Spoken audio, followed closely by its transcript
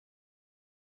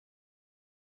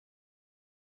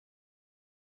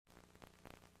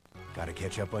Gotta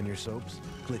catch up on your soaps?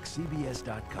 Click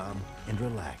CBS.com and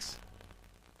relax.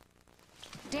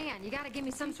 Dan, you gotta give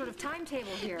me some sort of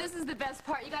timetable here. This is the best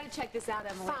part. You gotta check this out,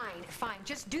 Emily. Fine, fine.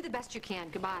 Just do the best you can.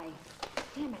 Goodbye.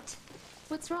 Damn it.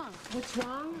 What's wrong? What's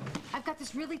wrong? I've got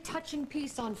this really touching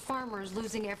piece on farmers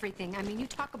losing everything. I mean, you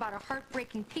talk about a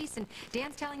heartbreaking piece, and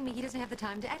Dan's telling me he doesn't have the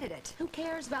time to edit it. Who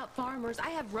cares about farmers? I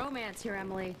have romance here,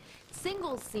 Emily.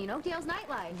 Singles scene, Oakdale's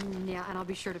nightlife. Yeah, and I'll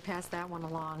be sure to pass that one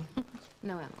along.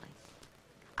 No, Emily.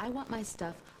 I want my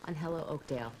stuff on Hello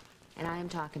Oakdale, and I am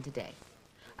talking today.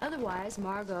 Otherwise,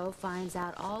 Margot finds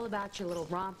out all about your little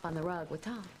romp on the rug with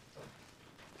Tom.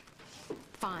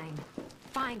 Fine.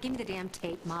 Fine, give me the damn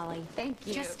tape, Molly. Thank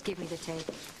you. Just give me the tape.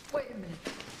 Wait a minute.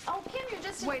 Oh, Kim, you're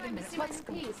just Wait a trying minute. to see my What's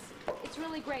new piece. It's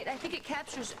really great. I think it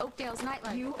captures Oakdale's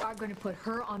nightlife. You are going to put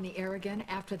her on the air again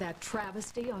after that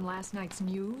travesty on last night's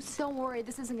news? Don't worry,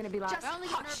 this isn't going to be live. Just I only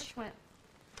get hush. nervous when...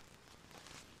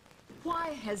 Why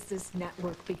has this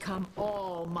network become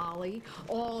all Molly,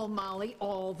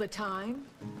 all the time?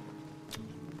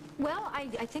 Well, I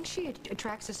think she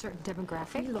attracts a certain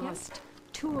demographic. We lost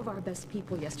two of our best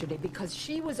people yesterday because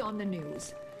she was on the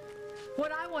news.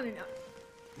 What I want to know...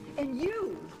 And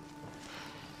you...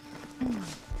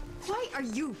 Why are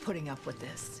you putting up with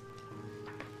this?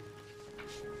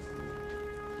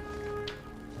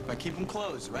 I keep them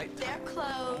closed, right? They're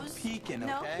closed. Peeking,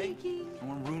 okay? No peeking. I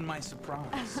want to ruin my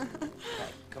surprise. Okay,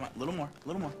 come on, a little more, a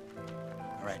little more.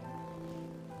 All right.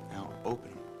 Now, open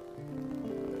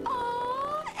them.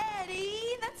 Oh,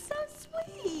 Eddie, that's so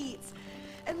sweet.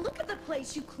 And look at the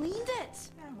place. You cleaned it.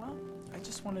 Yeah, well, I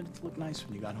just wanted it to look nice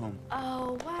when you got home.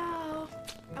 Oh, wow.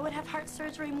 I would have heart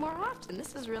surgery more often.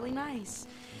 This is really nice.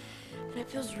 And it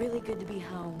feels really good to be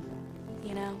home.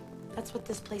 You know, that's what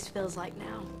this place feels like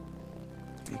now.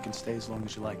 You can stay as long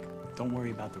as you like. Don't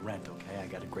worry about the rent, okay? I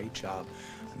got a great job.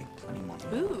 I make plenty of money.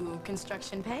 Ooh,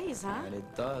 construction pays, huh? And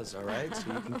it does, all right?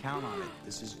 So you can count on it.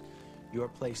 This is your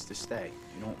place to stay.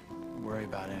 You don't worry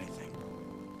about anything.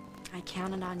 I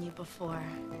counted on you before,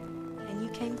 and you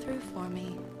came through for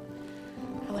me.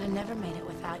 I would have never made it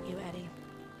without you, Eddie.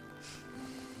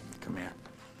 Come here.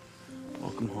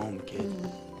 Welcome home, kid.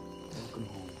 Welcome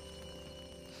home.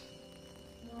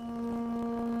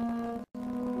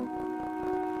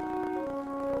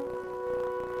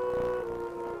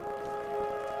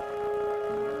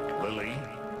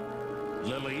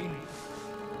 Lily?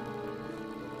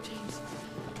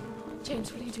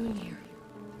 James, what are you doing here?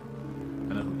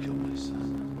 I know who killed my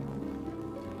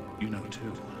son. You know,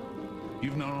 too.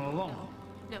 You've known all along.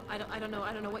 No, I don't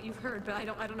know what you've heard, but I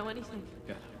don't know anything.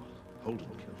 Yeah, Holden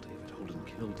killed David. Holden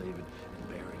killed David and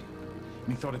buried him.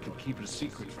 And he thought he could keep it a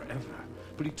secret forever.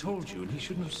 But he told you, and he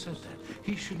shouldn't have said that.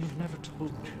 He shouldn't have never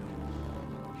told you.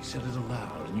 He said it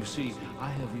aloud, and you see, I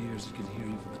have ears that can hear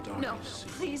even the darkest No,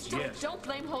 secrets. please don't, Yes. don't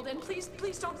blame Holden. Please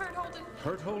don't hurt Holden.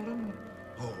 Hurt Holden?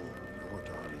 Oh, your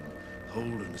darling.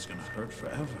 Holden is gonna hurt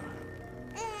forever.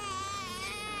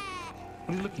 What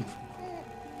are you looking for?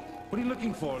 What are you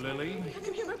looking for, Lily? I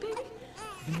can hear my baby.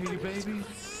 You can hear your baby? You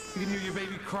can hear your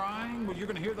baby crying? Well, you're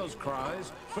gonna hear those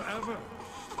cries forever.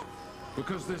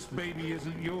 Because this baby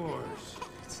isn't yours.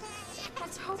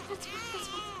 Let's hope.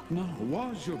 No,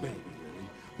 was your baby,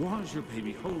 Lily. Was your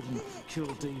baby. Holden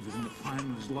killed David in the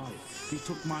prime of his life. He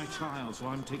took my child, so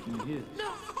I'm taking his.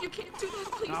 No, you can't do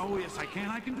that, please. Oh, yes, I can.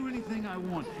 I can do anything I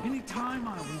want, anytime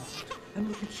I want. And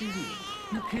look at you.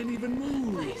 You can't even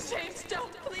move. Please, James,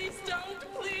 don't. Please don't.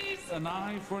 Please. An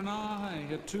eye for an eye,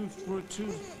 a tooth for a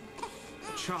tooth,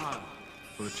 a child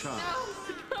for a child.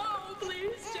 No,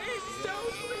 please, James,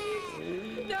 don't,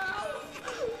 please. No.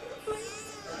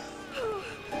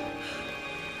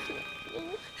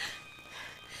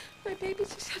 My baby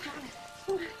just got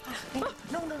it.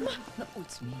 No,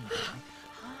 it's me.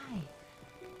 Hi.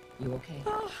 You okay?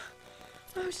 Oh,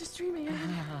 I was just dreaming.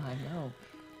 I know.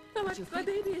 No, But my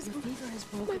baby is... Your fever has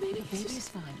broken. My baby Your baby is... is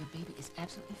fine. Your baby is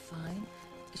absolutely fine.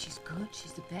 She's good.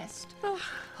 She's the best. Oh.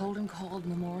 Holden called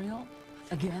Memorial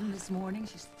again this morning.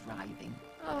 She's thriving.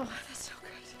 Oh, that's so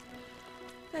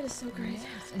great. That is so great.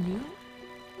 Yes, and you?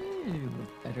 You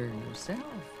look better yourself.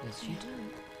 Yes, you do.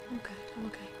 I'm good. I'm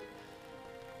okay.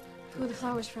 Who are the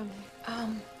flowers from? I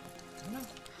don't know.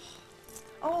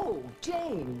 Oh,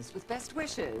 James, with best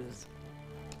wishes.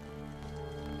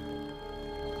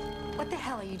 What the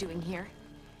hell are you doing here?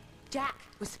 Jack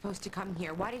was supposed to come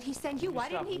here. Why did he send you? Why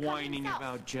didn't he come Stop whining himself?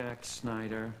 about Jack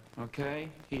Snyder, okay?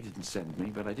 He didn't send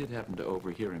me, but I did happen to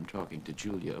overhear him talking to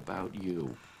Julia about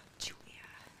you. Julia.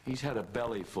 He's had a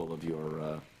belly full of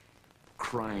your,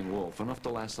 crying wolf, enough to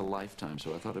last a lifetime,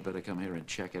 so I thought I'd better come here and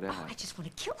check it out. Oh, I just want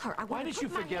to kill her. I Why want to did you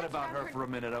put my forget hands about around her for a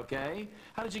minute, okay?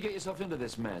 How did you get yourself into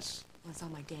this mess? Well, it's all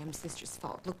my damn sister's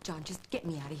fault. Look, John, just get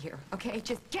me out of here, okay?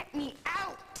 Just get me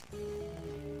out!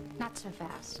 Not so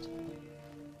fast.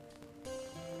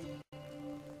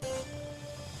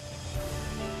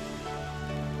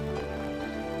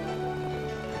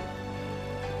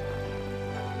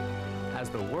 As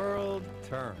the world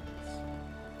turns.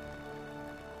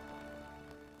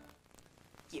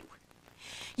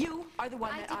 You are the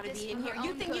one that ought to be in here.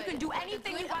 You think you can do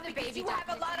anything you want because you have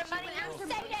a lot of money. You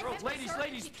say it. Girls,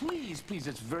 ladies, please.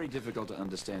 It's very difficult to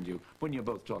understand you when you're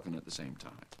both talking at the same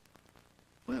time.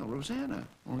 Well, Rosanna,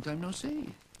 long time no see.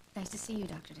 Nice to see you,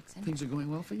 Dr. Dixon. Things are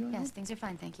going well for you? Yes, things are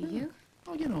fine, thank you. You?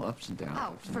 Oh, you know, ups and downs. Oh,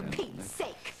 ups and for downs. Pete's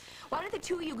sake. Why don't the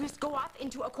two of you just go off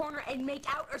into a corner and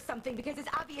make out or something? Because it's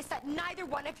obvious that neither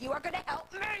one of you are going to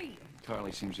help me.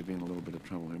 Carly seems to be in a little bit of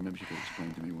trouble here. Maybe she could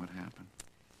explain to me what happened.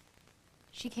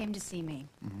 She came to see me.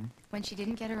 When she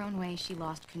didn't get her own way, she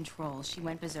lost control. She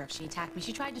went berserk. She attacked me.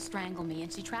 She tried to strangle me,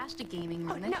 and she trashed a gaming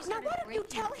room. Now, why don't you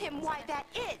tell him why that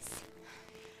is?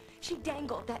 She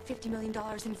dangled that $50 million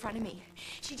in front of me.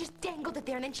 She just dangled it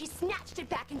there, and then she snatched it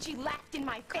back, and she laughed in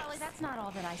my face. Carly, that's not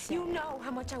all that I said. You know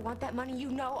how much I want that money. You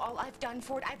know all I've done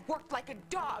for it. I've worked like a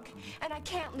dog, and I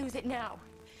can't lose it now.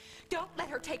 Don't let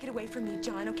her take it away from me,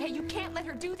 John, okay? You can't let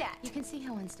her do that. You can see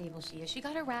how unstable she is. She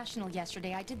got irrational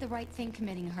yesterday. I did the right thing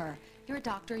committing her. You're a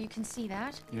doctor. You can see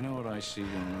that. You know what I see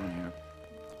going on here?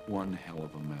 One hell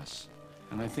of a mess.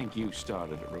 And I think you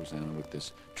started it, Rosanna, with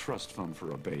this trust fund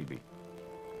for a baby.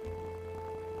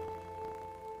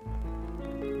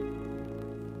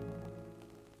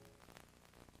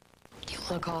 You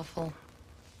look awful.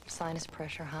 Sinus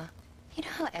pressure, huh? You know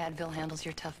how Advil handles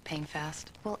your tough pain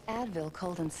fast? Well, Advil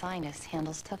Cold and Sinus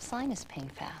handles tough sinus pain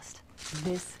fast.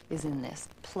 This is in this,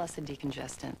 plus a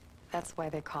decongestant. That's why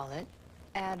they call it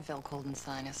Advil Cold and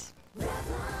Sinus.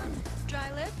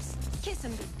 Dry lips? Kiss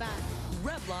them goodbye.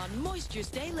 Revlon Moisture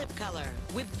Stay Lip Color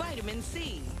with vitamin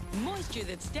C. Moisture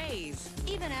that stays.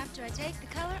 Even after I take the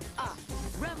color off.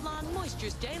 Revlon Moisture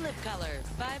Stay Lip Color.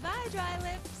 Bye-bye, dry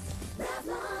lips.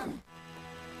 Revlon!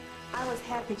 I was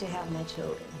happy to have my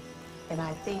children, and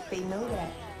I think they know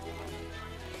that.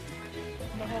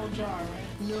 The whole jar,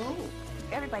 right? No.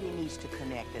 Everybody needs to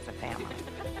connect as a family.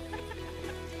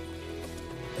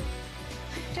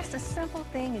 Just a simple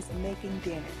thing is making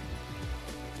dinner.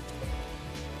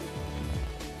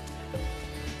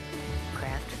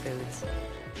 Kraft Foods.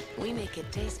 We make it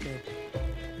taste good,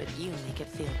 but you make it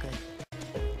feel good.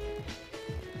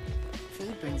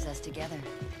 Food brings us together.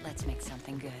 Let's make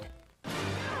something good.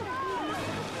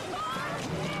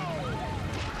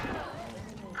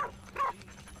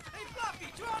 Hey, Fluffy,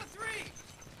 2 out of 3!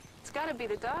 It's gotta be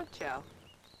the dog chow.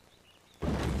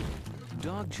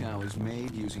 Dog chow is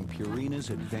made using Purina's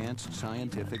advanced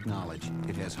scientific knowledge.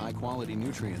 It has high-quality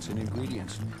nutrients and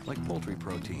ingredients, like poultry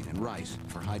protein and rice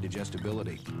for high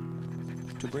digestibility,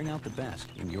 to bring out the best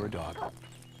in your dog.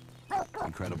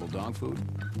 Incredible dog food,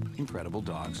 incredible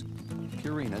dogs.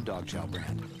 Purina Dog Chow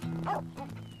brand.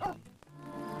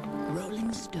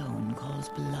 Rolling Stone calls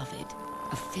Beloved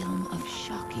a film of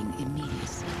shocking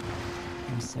immediacy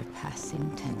and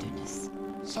surpassing tenderness.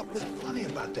 Something's funny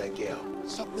about that gal.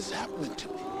 Something's happening to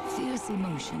me. Fierce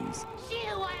emotions, She's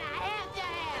what I have to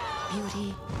have.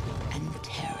 beauty, and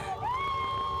terror.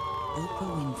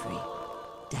 Oprah Winfrey,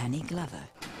 Danny Glover,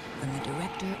 from the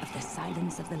director of The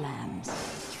Silence of the Lambs.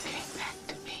 You came back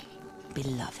to me.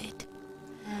 Beloved.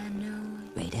 I know.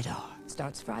 Rated R.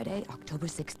 Starts Friday, October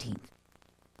 16th.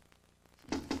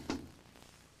 Oh,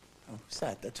 what's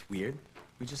that? That's weird.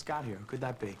 We just got here. Who could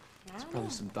that be? It's probably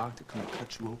some doctor coming to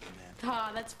cut you open, man.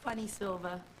 Aw, that's funny,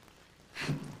 Silva.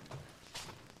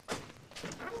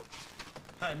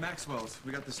 Hi, Maxwell's.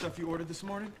 We got the stuff you ordered this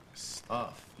morning?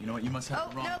 Stuff. You know what? You must have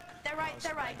Oh, it wrong. nope, they're right,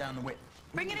 they're right. Down the way.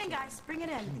 Bring it in, guys, bring it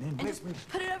in. And Wait, just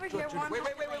put it over here, Georgia, warm wait, it.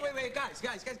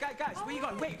 guys, where you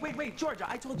going? Wait, Georgia,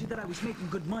 I told you that I was making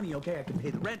good money, okay? I could pay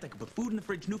the rent, I could put food in the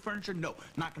fridge, new furniture. No,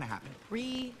 not gonna happen.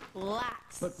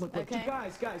 Relax. Look, okay? you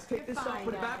guys, take You're this stuff, fine,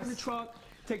 put it back in guys. the truck,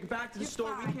 take it back to the You're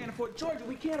store. fine. We can't afford, Georgia,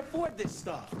 we can't afford this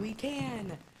stuff. We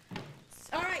can.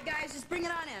 All right, guys, just bring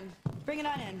it on in. Bring it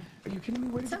on in. Are you kidding me?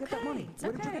 Where did It's you get that money? It's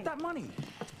Where did you okay. get that money?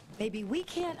 Maybe we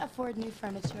can't afford new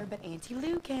furniture, but Auntie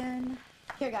Lou can.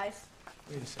 Here, guys.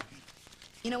 Wait a second.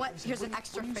 You know what? Here's an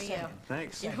extra for you.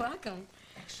 Thanks. You're welcome.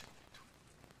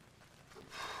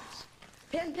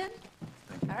 Pen.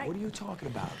 All right. What are you talking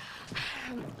about?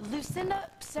 Lucinda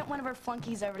sent one of her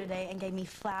flunkies over today and gave me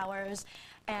flowers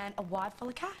and a wad full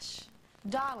of cash.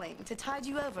 Darling, to tide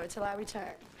you over till I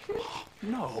return.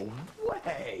 No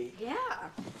way. Yeah.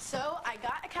 So I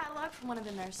got a catalog from one of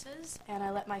the nurses, and I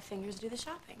let my fingers do the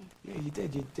shopping. Yeah, you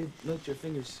did. You did let your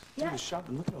fingers do the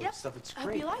shopping. Look at all this stuff. It's I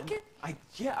great. hope you like it.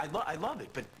 I love it,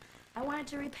 but... I wanted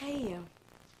to repay you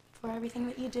for everything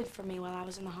that you did for me while I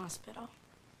was in the hospital.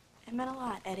 It meant a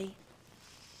lot, Eddie.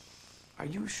 Are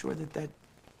you sure that that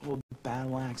old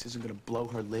battle axe isn't gonna blow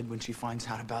her lid when she finds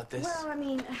out about this? Well, I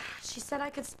mean, she said I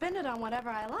could spend it on whatever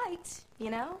I liked, you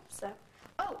know? So,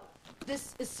 oh,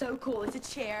 this is so cool. It's a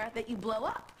chair that you blow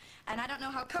up. And I don't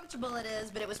know how comfortable it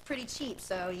is, but it was pretty cheap,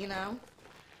 so, you know.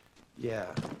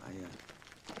 Yeah,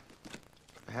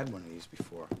 I had one of these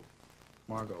before.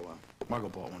 Margot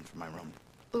bought one for my room.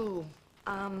 Ooh,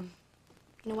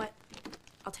 you know what?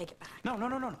 I'll take it back. No.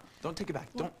 Don't take it back.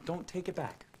 Don't take it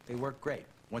back. They work great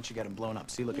once you get them blown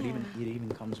up. See, look, it even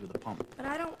comes with a pump. But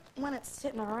I don't want it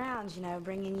sitting around, you know,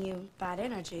 bringing you bad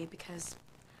energy, because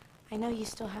I know you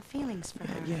still have feelings for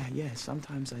her. Yeah.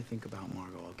 Sometimes I think about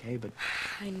Margot, okay? But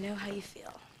I know how you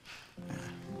feel.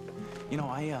 you know,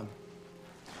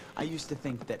 I used to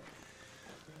think that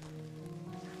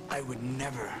I would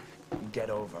never get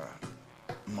over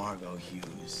Margot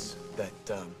Hughes. That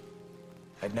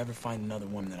I'd never find another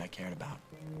woman that I cared about.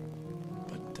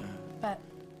 But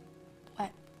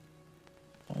what?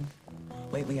 Well,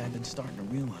 lately I've been starting to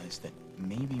realize that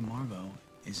maybe Margot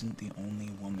isn't the only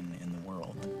woman in the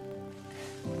world.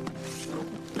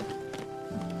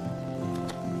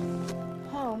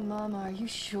 Oh, Mama, are you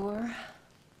sure?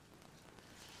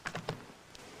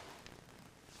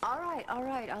 All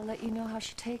right, I'll let you know how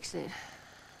she takes it.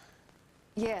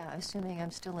 Yeah, assuming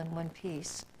I'm still in one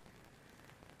piece.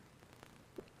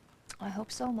 I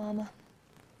hope so, Mama.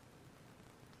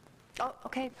 Oh,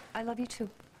 okay, I love you too.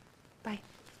 Bye.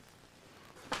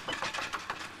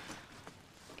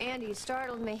 Andy, you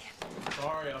startled me.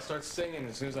 Sorry, I'll start singing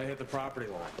as soon as I hit the property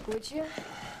line. Would you?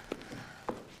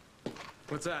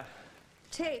 What's that?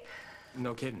 Tape.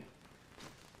 No kidding.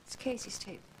 It's Casey's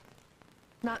tape.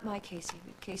 Not my Casey,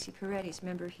 but Casey Peretti's.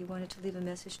 Remember, he wanted to leave a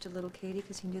message to little Katie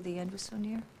because he knew the end was so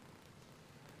near?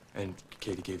 And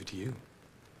Katie gave it to you?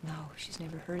 No, she's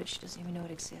never heard it. She doesn't even know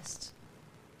it exists.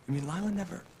 You mean Lila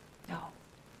never... No.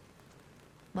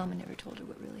 Mama never told her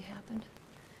what really happened.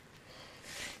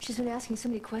 She's been asking so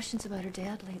many questions about her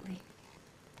dad lately.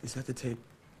 Is that the tape?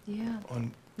 Yeah.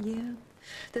 On... Yeah.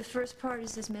 The first part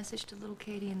is this message to little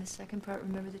Katie, and the second part,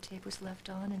 remember, the tape was left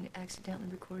on and accidentally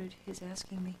recorded his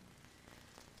asking me.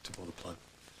 To pull the plug?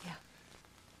 Yeah.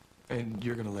 And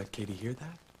you're gonna let Katie hear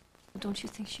that? Well, don't you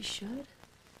think she should?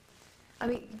 I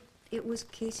mean, it was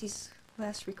Casey's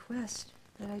last request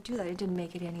that I do that. It didn't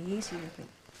make it any easier,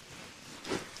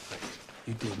 but...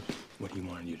 You did what he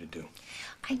wanted you to do.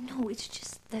 I know, it's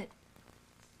just that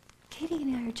Katie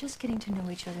and I are just getting to know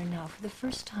each other now for the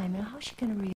first time. And how's she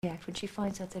going to react when she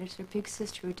finds out that it's her big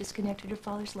sister who disconnected her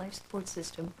father's life support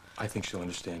system? I think she'll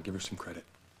understand. Give her some credit.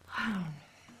 I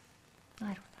don't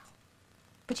know.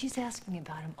 But she's asking me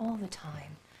about him all the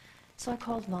time. So I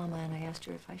called Mama and I asked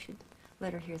her if I should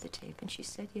let her hear the tape. And she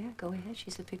said, yeah, go ahead.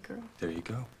 She's a big girl. There you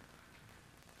go.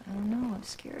 I don't know. I'm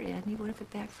scared, Andy. What if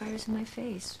it backfires in my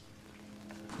face?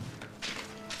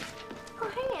 Oh,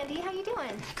 hey, Andy. How you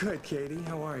doing? Good, Katie.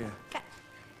 How are you?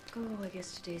 Oh, I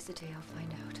guess today's the day I'll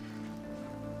find out.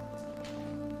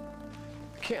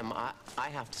 Kim, I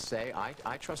have to say,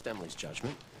 I trust Emily's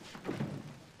judgment.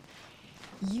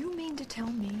 You mean to tell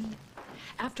me,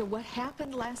 after what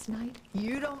happened last night,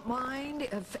 you don't mind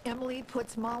if Emily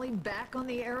puts Molly back on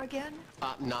the air again?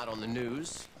 Not on the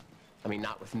news. I mean,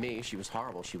 not with me. She was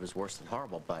horrible. She was worse than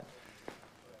horrible, but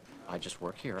I just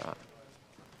work here.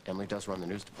 Emily does run the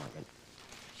news department.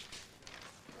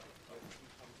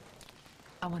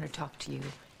 I want to talk to you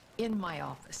in my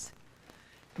office.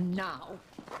 Now.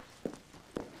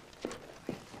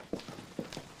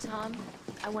 Tom,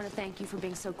 I want to thank you for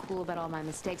being so cool about all my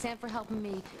mistakes and for helping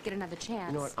me get another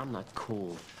chance. You know what? I'm not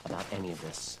cool about any of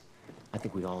this. I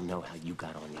think we all know how you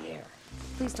got on the air.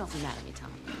 Please don't be mad at me,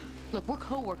 Tom. Look, we're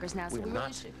co-workers now, so We're we not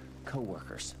really should...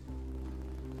 co-workers.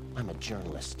 I'm a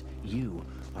journalist. You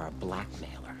are a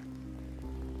blackmailer.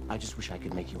 I just wish I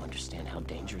could make you understand how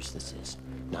dangerous this is.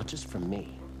 Not just for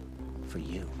me, for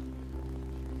you.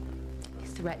 You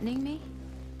threatening me?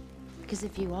 Because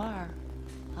if you are,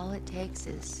 all it takes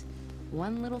is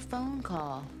one little phone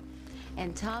call.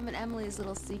 And Tom and Emily's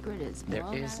little secret is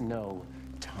blown There is out. no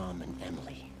Tom and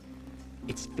Emily.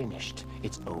 It's finished.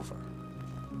 It's over.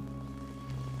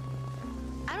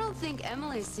 I don't think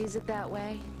Emily sees it that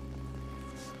way.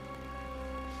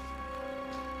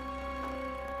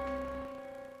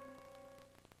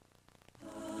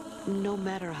 No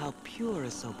matter how pure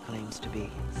a soap claims to be,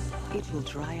 it will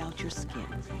dry out your skin.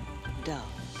 Dove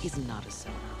is not a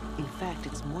soap. In fact,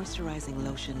 its moisturizing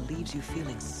lotion leaves you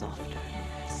feeling softer,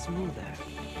 smoother,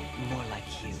 more like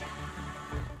you.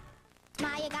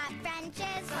 Maya got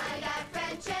Frenches. Maya got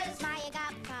Frenches. Maya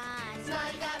got fun.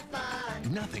 Maya got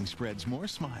fun. Nothing spreads more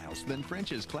smiles than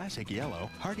French's Classic Yellow,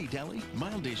 Hearty Deli,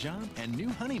 Mild Dijon, and new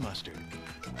Honey Mustard.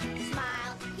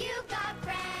 Smile, you got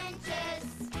Frenches.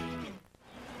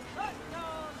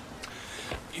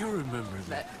 You remember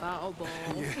That foul ball.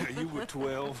 Yeah, you were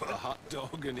 12, a hot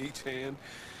dog in each hand.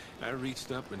 I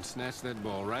reached up and snatched that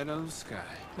ball right out of the sky.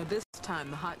 But this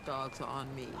time, the hot dogs are on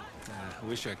me. I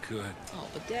wish I could. Oh,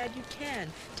 but Dad, you can.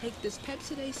 Take this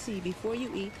Pepsi AC before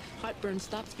you eat. Heartburn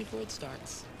stops before it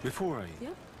starts. Before I eat?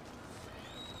 Yep.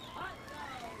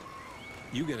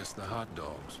 You get us the hot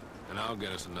dogs, and I'll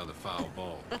get us another foul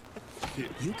ball.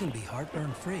 You can be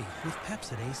heartburn-free with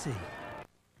Pepsi AC.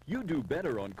 You do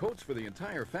better on coats for the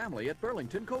entire family at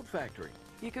Burlington Coat Factory.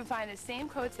 You can find the same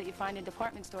coats that you find in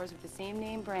department stores with the same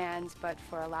name brands, but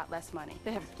for a lot less money.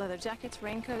 They have leather jackets,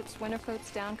 raincoats, winter coats,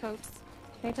 down coats,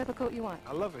 any type of coat you want.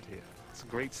 I love it here. It's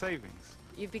great savings.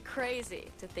 You'd be crazy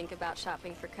to think about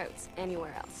shopping for coats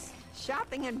anywhere else.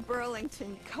 Shopping at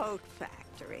Burlington Coat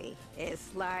Factory is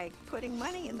like putting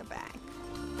money in the bank.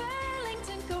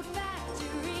 Burlington Coat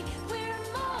Factory, we're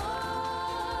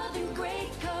more than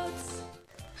great coats.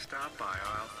 Stop by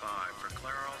aisle 5 for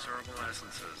Clairol's Herbal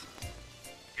Essences.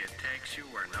 It takes you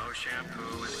where no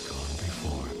shampoo is gone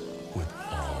before. With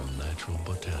all natural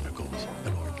botanicals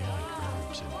and organic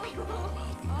herbs and pure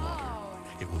mountain water,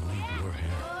 it will leave your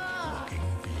hair looking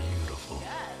beautiful.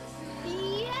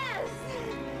 Yes!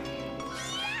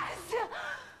 Yes!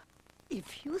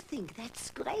 If you think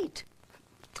that's great,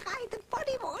 try the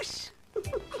body wash.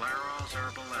 Clairol's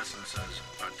Herbal Essences,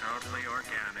 a totally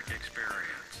organic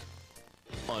experience.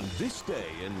 On this day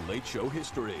in Late Show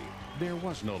history. There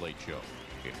was no Late Show.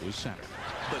 It was Saturday.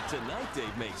 But tonight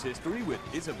Dave makes history with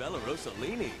Isabella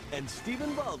Rossellini and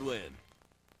Stephen Baldwin.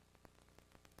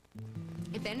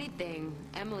 If anything,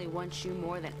 Emily wants you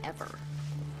more than ever.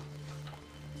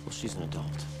 Well, she's an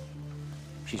adult.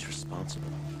 She's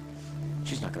responsible.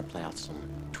 She's not gonna play out some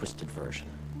twisted version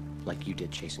like you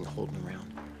did chasing Holden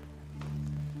around.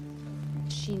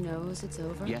 She knows it's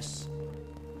over? Yes,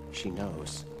 she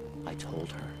knows. I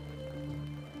told her.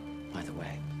 By the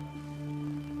way,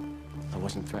 I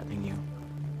wasn't threatening you.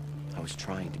 I was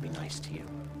trying to be nice to you.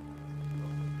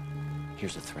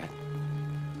 Here's a threat.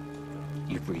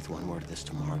 You breathe one word of this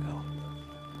to Margot,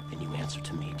 and you answer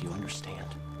to me. Do you understand?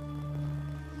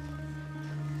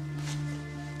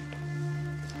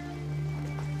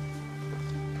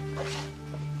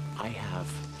 I have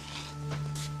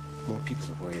more people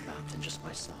to worry about than just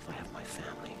myself. I have my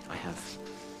family. I have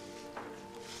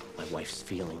my wife's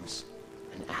feelings,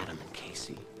 and Adam and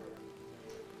Casey.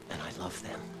 And I love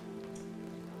them.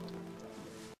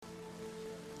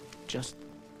 Just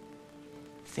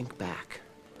think back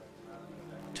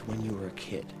to when you were a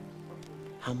kid.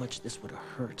 How much this would have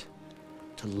hurt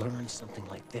to learn something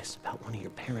like this about one of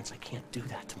your parents. I can't do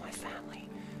that to my family.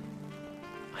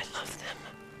 I love them.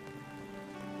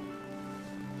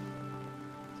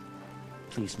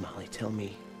 Please, Molly, tell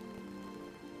me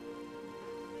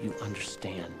you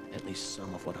understand at least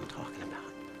some of what I'm talking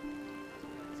about.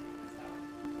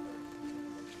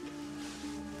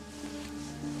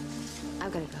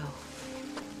 I've got to go.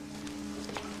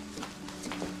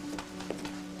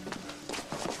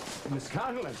 Miss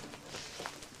Conlon.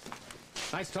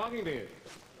 Nice talking to you.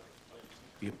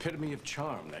 The epitome of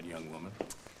charm, that young woman.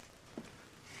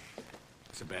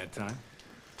 It's a bad time?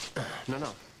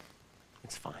 No.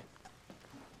 It's fine.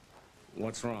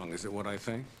 What's wrong? Is it what I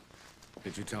think?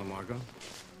 Did you tell Margot?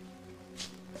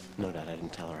 No, Dad, I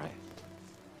didn't tell her.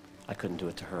 I couldn't do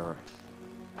it to her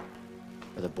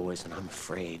or the boys, and I'm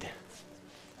afraid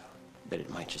that it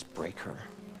might just break her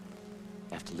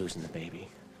after losing the baby.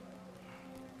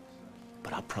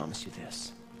 But I'll promise you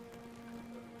this.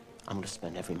 I'm gonna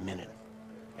spend every minute,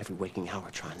 every waking hour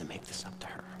trying to make this up to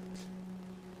her.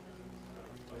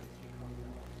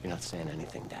 You're not saying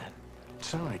anything, Dad.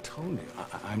 Son, I told you,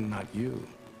 I'm not you.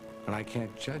 And I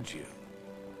can't judge you.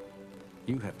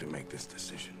 You have to make this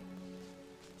decision.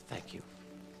 Thank you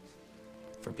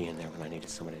for being there when I needed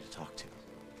somebody to talk to.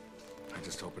 I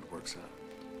just hope it works out.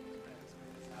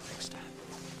 Thanks, Dad.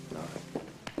 All right.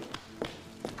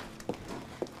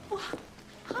 Well,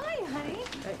 hi, honey.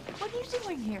 What are you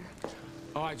doing here?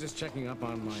 Oh, I was just checking up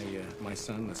on my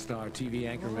son, the star TV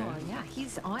anchor man. Oh, yeah,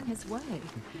 he's on his way.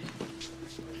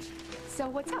 So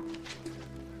what's up?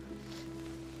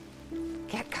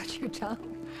 Cat got your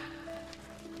tongue?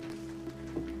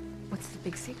 What's the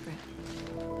big secret?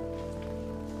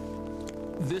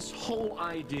 This whole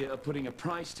idea of putting a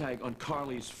price tag on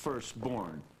Carly's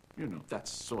firstborn, you know,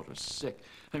 that's sort of sick.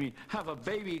 I mean, have a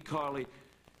baby, Carly,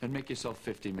 and make yourself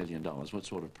 $50 million. What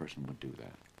sort of person would do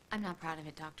that? I'm not proud of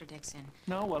it, Dr. Dixon.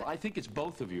 No, well, I think it's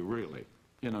both of you, really.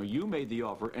 You know, you made the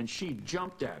offer, and she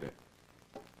jumped at it.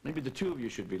 Maybe the two of you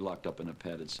should be locked up in a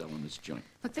padded cell in this joint.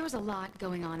 Look, there was a lot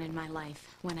going on in my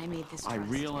life when I made this trust. I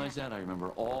realize that. I remember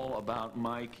all about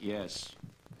Mike, yes.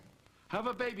 Have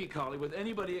a baby, Carly, with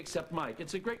anybody except Mike.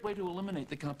 It's a great way to eliminate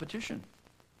the competition.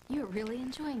 You're really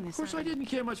enjoying this. Of course, I didn't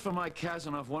care much for Mike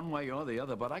Kazanoff one way or the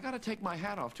other, but I gotta take my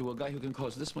hat off to a guy who can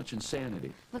cause this much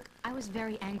insanity. Look, I was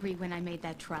very angry when I made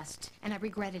that trust, and I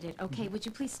regretted it. Okay, would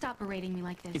you please stop berating me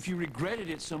like this? If you regretted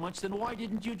it so much, then why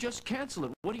didn't you just cancel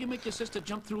it? What do you make your sister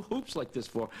jump through hoops like this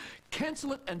for?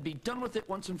 Cancel it and be done with it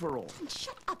once and for all.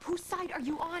 Shut up. Whose side are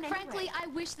you on, Frankly, I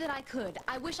wish that I could.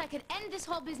 I wish I could end this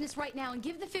whole business right now and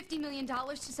give the $50 million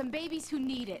to some babies who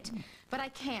need it. But I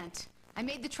can't. I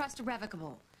made the trust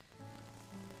irrevocable.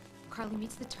 Carly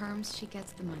meets the terms, she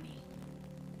gets the money.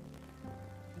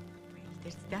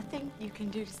 There's nothing you can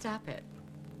do to stop it.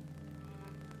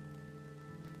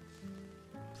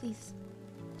 Please,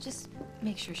 just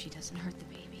make sure she doesn't hurt the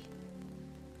baby.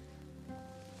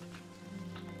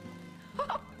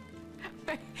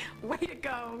 Way to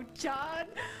go, John.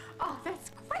 Oh,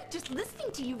 that's great. Just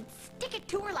listening to you stick it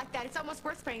to her like that. It's almost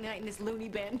worth spending the night in this loony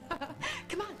bin.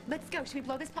 Come on, let's go. Should we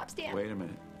blow this pop stand? Wait a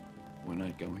minute. We're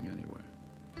not going anywhere.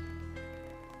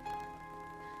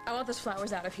 I want those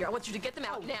flowers out of here. I want you to get them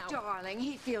out now. Darling,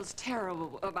 he feels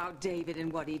terrible about David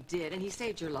and what he did, and he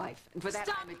saved your life. And for that,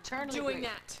 Stop I'm eternally doing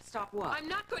grateful. that. Stop what? I'm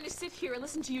not going to sit here and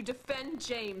listen to you defend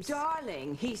James.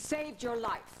 Darling, he saved your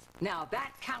life. Now,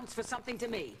 that counts for something to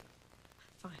me.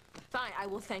 Fine. Fine, I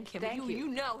will thank him. Thank you. You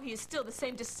know he is still the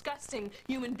same disgusting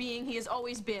human being he has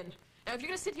always been. Now, if you're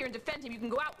going to sit here and defend him, you can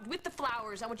go out with the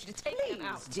flowers. I want you to take them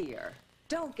out. Please, dear.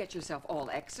 Don't get yourself all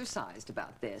exercised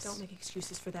about this. Don't make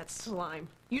excuses for that slime.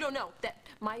 You don't know that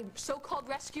my so-called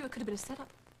rescue, it could have been a setup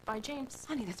by James.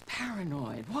 Honey, that's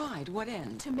paranoid. Why? To what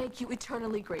end? To make you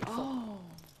eternally grateful. Oh.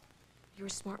 You're a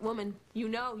smart woman. You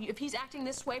know, if he's acting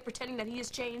this way, pretending that he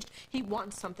has changed, he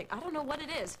wants something. I don't know what it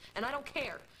is, and I don't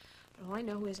care. But all I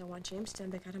know is I want James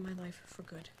Stenbeck out of my life for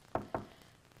good.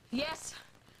 Yes?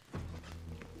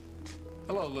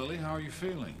 Hello, Lily. How are you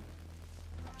feeling?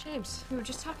 James, we were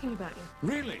just talking about you.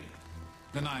 Really?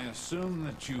 Then I assume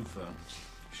that you've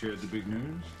shared the big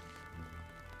news?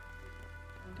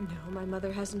 No, my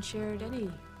mother hasn't shared any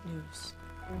news.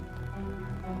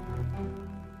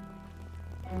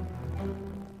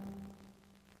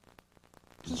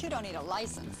 You don't need a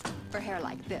license for hair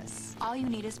like this. All you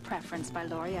need is Preference by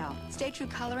L'Oreal. Stay True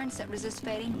colorants that resist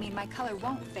fading mean my color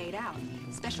won't fade out.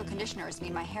 Special conditioners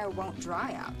mean my hair won't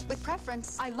dry out. With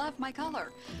Preference, I love my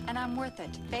color, and I'm worth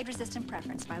it. Fade-resistant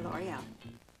Preference by L'Oreal.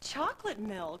 Chocolate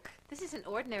milk? This isn't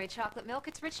ordinary chocolate milk,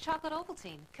 it's rich chocolate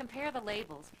Ovaltine. Compare the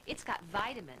labels. It's got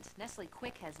vitamins. Nestle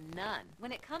Quick has none.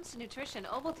 When it comes to nutrition,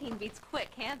 Ovaltine beats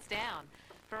Quick, hands down.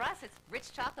 For us, it's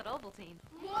rich chocolate Ovaltine.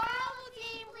 More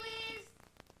Ovaltine, please!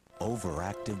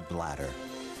 Overactive bladder.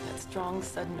 That strong,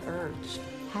 sudden urge.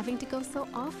 Having to go so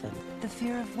often. The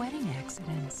fear of wedding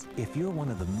accidents. If you're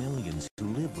one of the millions who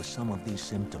live with some of these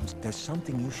symptoms, there's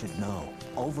something you should know.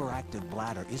 Overactive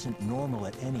bladder isn't normal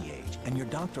at any age, and your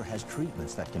doctor has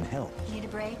treatments that can help. Need a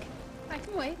break? I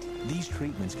can wait. These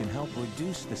treatments can help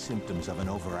reduce the symptoms of an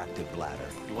overactive bladder.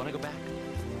 You want to go back?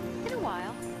 In a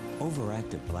while.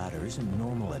 Overactive bladder isn't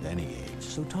normal at any age,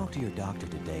 so talk to your doctor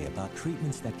today about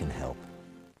treatments that can help.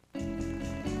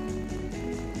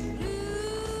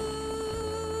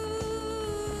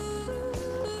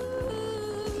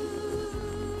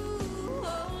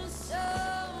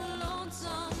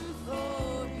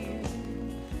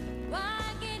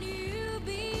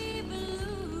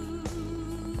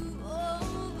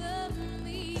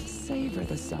 Savor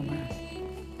the summer.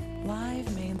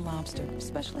 Live Maine lobster,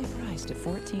 specially priced at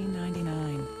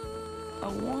 $14.99. A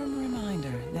warm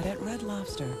reminder that at Red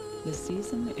Lobster, the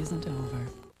season isn't over.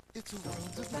 It's a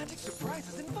world of magic,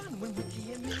 surprises, and fun when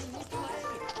Ricky and Minnie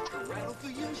play. A rattle for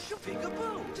you,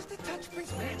 shoo-bing-a-boo. Just a touch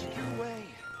brings magic your way.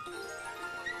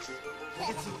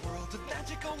 It's a world of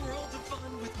magic, a world of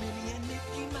fun with Minnie and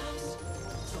Mickey Mouse.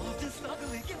 Soft and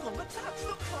snuggly, give them a touch,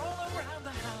 they'll crawl around the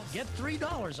house. Get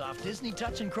 $3 off Disney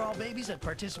Touch and Crawl Babies at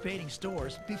participating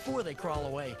stores before they crawl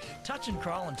away. Touch and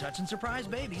Crawl and Touch and Surprise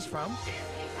Babies from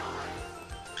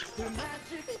They're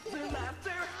magic, they're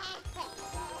laughter,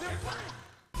 they're fun.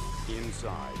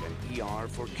 Inside an ER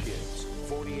for Kids,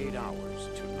 48 hours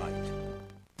tonight.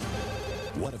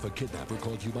 What if a kidnapper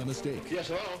called you by mistake? Yes,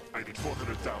 hello? I need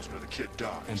 $400,000 or the kid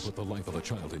dies. And put the life of a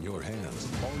child in your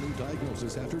hands. All new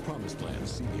Diagnosis After Promise Plan,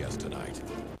 CBS tonight.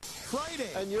 Friday.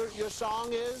 And your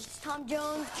song is? Tom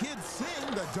Jones. Kids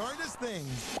sing the darndest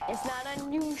things. It's not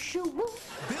unusual.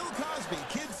 Bill Cosby,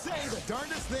 kids say the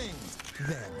darndest things.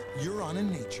 Then you're on a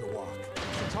nature walk.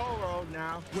 It's a toll road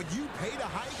now. Would you pay to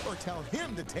hike or tell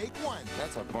him to take one?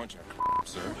 That's a bunch of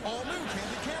sir. All new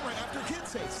Candid Camera After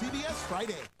Kids Say, CBS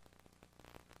Friday.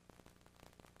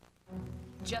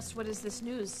 Just what is this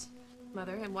news,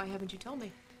 Mother, and why haven't you told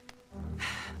me?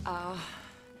 Well,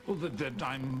 that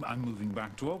I'm moving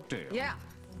back to Oakdale. Yeah.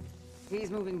 He's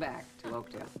moving back to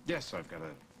Oakdale. Yes, I've got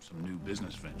some new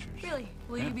business ventures. Really?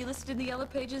 Will you be listed in the yellow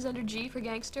pages under G for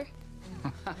gangster?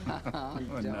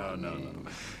 No.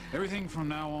 Everything from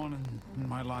now on in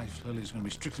my life, Lily, is going to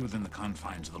be strictly within the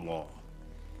confines of the law.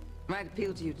 Might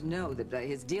appeal to you to know that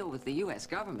his deal with the U.S.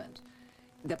 government,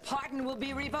 the pardon will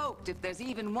be revoked if there's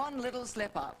even one little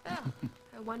slip-up.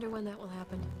 I wonder when that will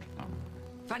happen.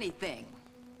 Funny thing.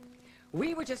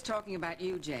 We were just talking about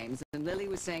you, James, and Lily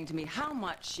was saying to me how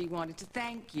much she wanted to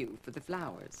thank you for the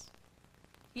flowers.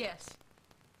 Yes.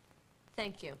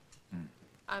 Thank you.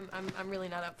 I'm really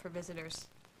not up for visitors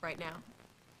right now.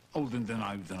 Oh, then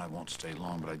I won't stay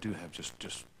long, but I do have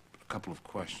just a couple of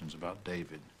questions about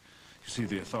David. You see,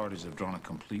 the authorities have drawn a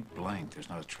complete blank. There's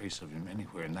not a trace of him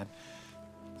anywhere, and that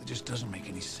just doesn't make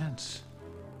any sense.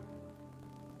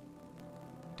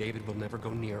 David will never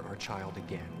go near our child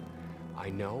again. I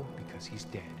know because he's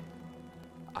dead.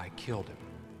 I killed him.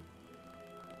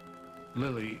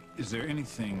 Lily, is there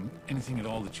anything at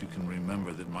all that you can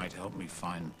remember that might help me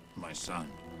find my son?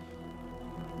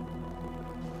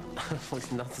 Well,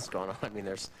 nothing's going on. I mean,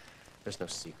 there's no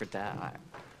secret, Dad.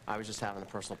 I was just having a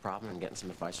personal problem and getting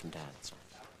some advice from Dad. So.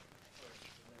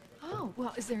 Oh,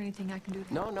 well, is there anything I can do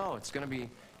to help? No, it's gonna be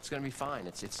fine.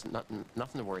 It's nothing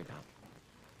to worry about.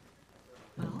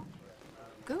 Well,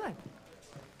 good.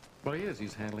 Well, he is.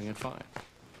 He's handling it fine.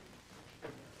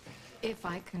 If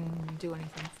I can do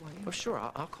anything for you. Oh, sure,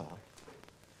 I'll call.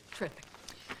 Terrific.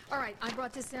 All right, I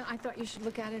brought this in. I thought you should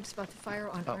look at it. It's about the fire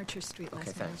on Archer Street last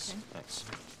night. Thanks. Okay, Thanks.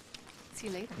 see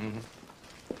you later.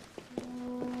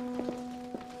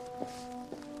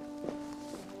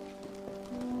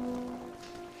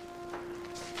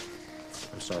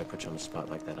 I'm sorry I put you on the spot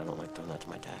like that. I don't like doing that to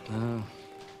my dad.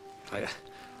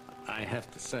 I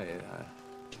have to say,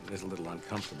 it is a little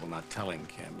uncomfortable not telling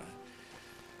Kim.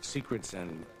 Secrets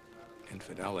and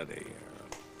infidelity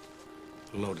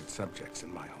are loaded subjects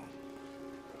in my home.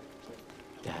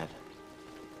 Dad,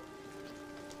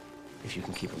 if you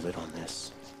can keep a lid on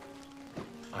this,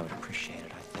 I would appreciate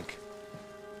it. I think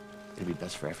it'd be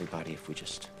best for everybody if we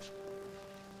just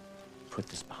put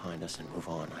this behind us and move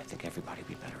on. I think everybody'd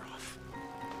be better off.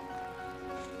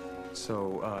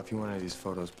 So, if you want any of these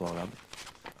photos blown up,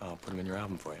 I'll put them in your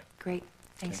album for you. Great.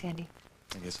 Thanks, Okay. Andy.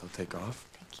 I guess I'll take off.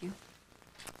 Thank you.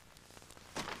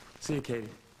 See you, Katie.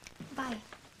 Bye.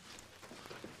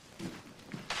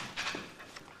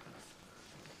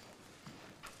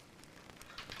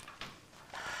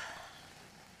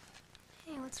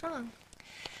 Hey, what's wrong?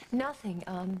 Nothing.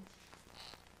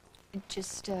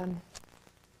 Just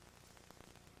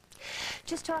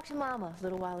talked to Mama a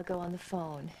little while ago on the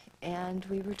phone, and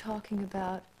we were talking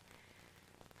about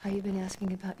how you've been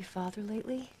asking about your father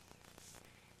lately.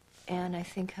 And I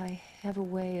think I have a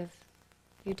way of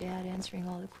your dad answering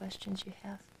all the questions you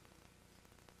have.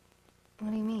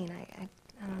 What do you mean? I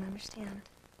don't understand.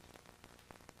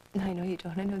 I know you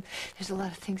don't. I know there's a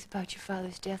lot of things about your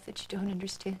father's death that you don't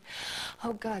understand.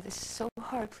 Oh, God, this is so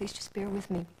hard. Please just bear with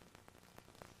me.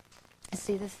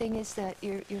 See, the thing is that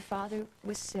your father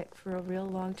was sick for a real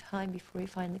long time before he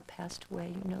finally passed away.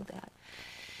 You know that.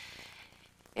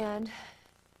 And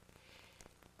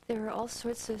there were all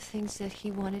sorts of things that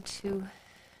he wanted to,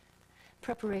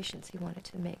 preparations he wanted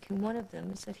to make. And one of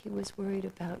them is that he was worried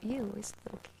about you, his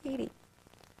little Katie.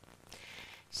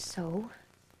 So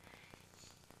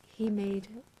he made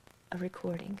a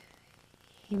recording.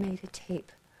 He made a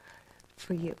tape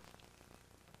for you.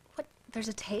 What? There's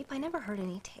a tape? I never heard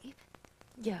any tape.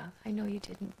 Yeah, I know you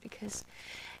didn't, because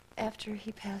after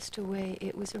he passed away,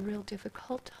 it was a real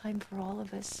difficult time for all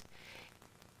of us.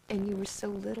 And you were so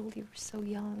little, you were so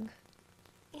young.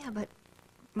 Yeah, but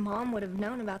Mom would have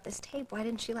known about this tape. Why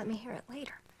didn't she let me hear it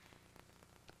later?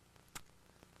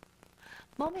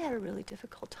 Mom had a really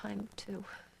difficult time, too,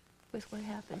 with what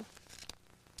happened.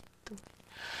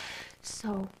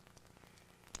 So,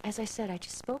 as I said, I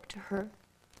just spoke to her,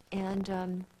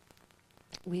 and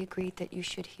we agreed that you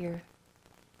should hear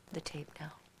the tape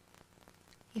now.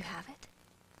 You have it?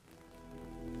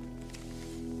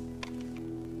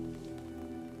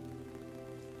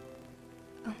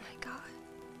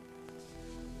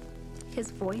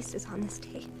 His voice is on this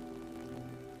tape.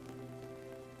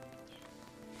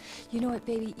 You know what,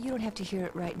 baby? You don't have to hear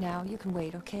it right now. You can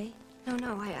wait, okay? No,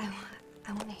 I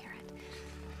want to hear it.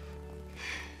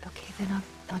 Okay, then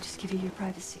I'll just give you your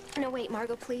privacy. No, wait,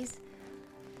 Margot, please.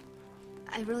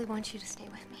 I really want you to stay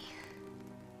with me.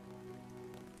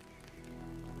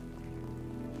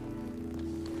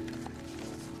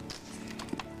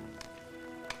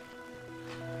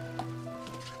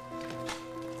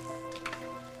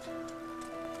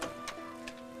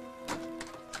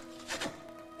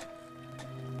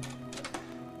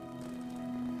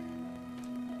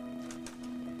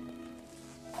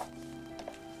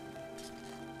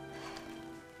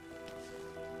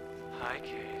 Hi,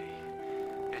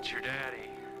 Katie. It's your daddy.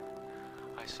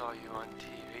 I saw you on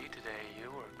TV today. You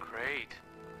were great.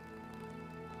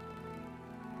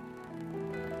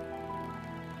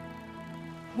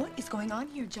 What is going on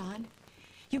here, John?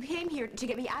 You came here to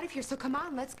get me out of here, so come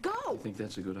on, let's go. You think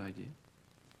that's a good idea?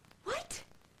 What?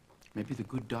 Maybe the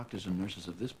good doctors and nurses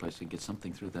of this place can get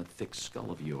something through that thick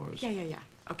skull of yours. Yeah.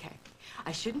 Okay.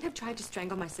 I shouldn't have tried to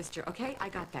strangle my sister, okay? I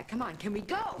got that. Come on, can we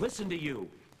go? Listen to you.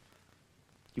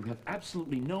 You have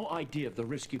absolutely no idea of the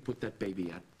risk you put that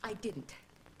baby at. I didn't.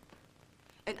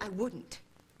 And I wouldn't.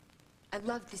 I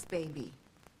love this baby.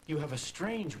 You have a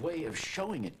strange way of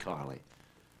showing it, Carly.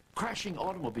 Crashing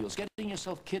automobiles, getting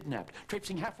yourself kidnapped,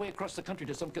 traipsing halfway across the country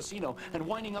to some casino, and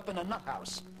winding up in a nut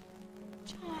house.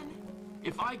 John.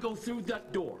 If I go through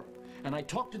that door, and I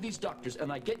talk to these doctors, and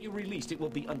I get you released, it will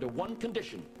be under one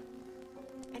condition.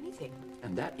 Anything.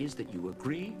 And that is that you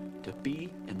agree to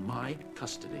be in my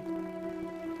custody.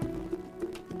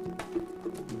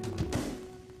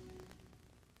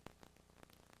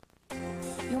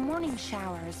 Your morning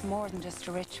shower is more than just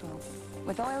a ritual.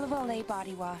 With Oil of Olay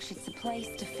body wash, it's a place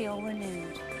to feel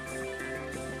renewed.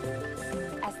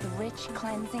 As the rich,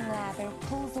 cleansing lather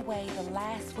pulls away the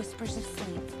last whispers of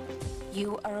sleep,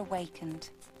 you are awakened.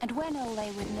 And when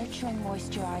Olay with nurturing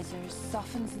moisturizers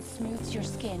softens and smooths your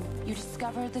skin, you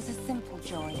discover there's a simple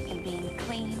joy in being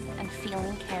clean and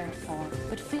feeling cared for.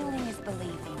 But feeling is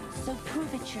believing, so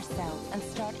prove it yourself and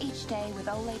start each day with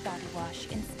Olay body wash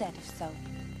instead of soap.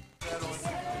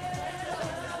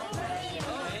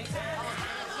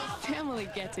 Family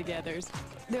get-togethers.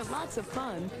 They're lots of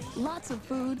fun, lots of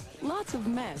food, lots of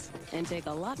mess, and take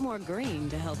a lot more green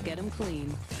to help get them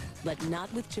clean. But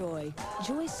not with Joy.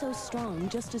 Joy's so strong,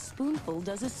 just a spoonful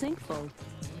does a sinkful.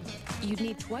 You'd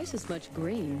need twice as much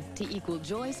green to equal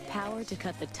Joy's power to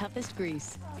cut the toughest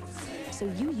grease. So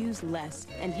you use less,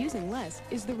 and using less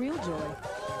is the real Joy.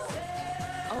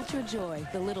 Ultra Joy,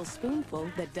 the little spoonful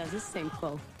that does a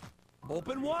sinkful.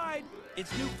 Open wide.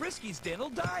 It's new Friskies Dental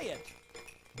Diet.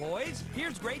 Boys,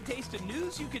 here's great tasting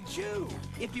news you can chew.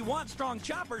 If you want strong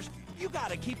choppers, you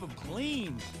gotta keep them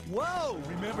clean. Whoa,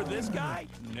 remember this guy?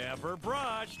 Never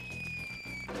brushed.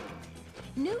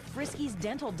 New Friskies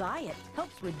Dental Diet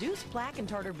helps reduce plaque and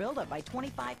tartar buildup by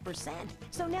 25%.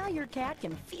 So now your cat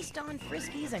can feast on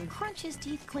Friskies and crunch his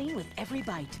teeth clean with every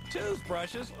bite.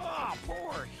 Toothbrushes? Oh,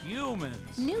 poor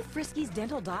humans. New Friskies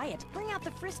Dental Diet. Bring out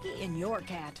the Frisky in your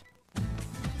cat.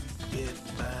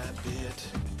 Bit by bit,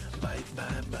 bite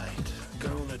by bite,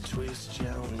 gonna twist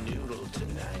your noodle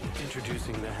tonight.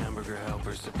 Introducing the Hamburger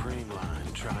Helper Supreme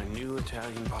line. Try new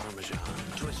Italian Parmesan.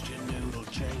 Twist your noodle,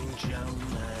 change your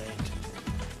mind.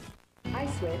 I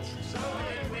switched.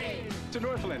 To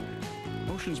Northland.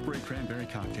 Ocean Spray Cranberry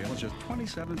Cocktail is just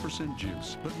 27%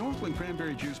 juice, but Northland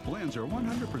Cranberry Juice blends are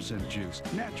 100% juice,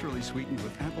 naturally sweetened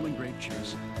with apple and grape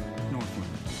juice.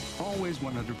 Northland, always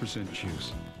 100%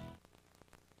 juice.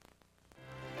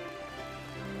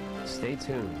 Stay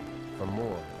tuned for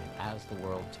more As the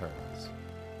World Turns.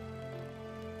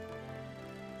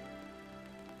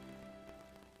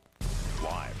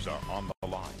 Lives are on the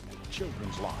line.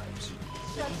 Children's lives.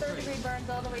 Got third-degree burns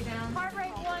all the way down. Heart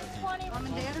rate 120. Mom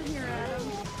and Dad are here, Adam.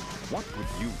 What would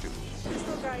you do? This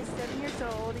little guy's 7 years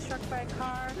old. He's struck by a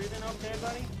car. Breathing okay,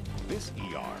 buddy? This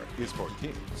ER is for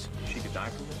kids. She could die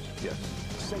from this? Yes.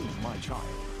 Save My Child.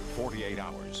 48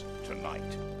 hours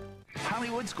tonight.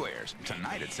 Hollywood Squares,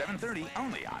 tonight at 7:30,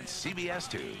 only on CBS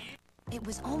 2. It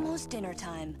was almost dinner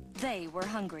time. They were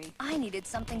hungry. I needed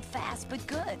something fast but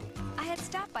good. I had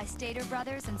stopped by Stater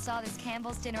Brothers and saw this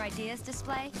Campbell's Dinner Ideas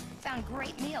display. Found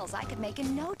great meals I could make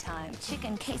in no time.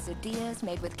 Chicken quesadillas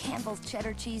made with Campbell's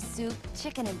cheddar cheese soup,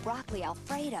 chicken and broccoli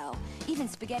Alfredo, even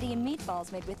spaghetti and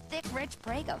meatballs made with thick, rich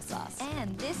Prego sauce.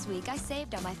 And this week I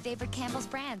saved on my favorite Campbell's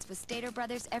brands with Stater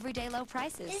Brothers' everyday low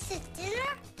prices. Is it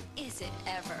dinner? Is it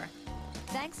ever?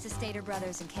 Thanks to Stater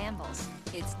Brothers and Campbell's,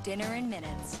 it's dinner in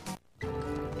minutes.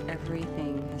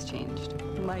 Everything has changed.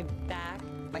 My back,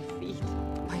 my feet,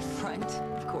 my front,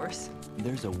 of course. course.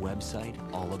 There's a website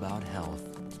all about health.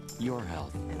 Your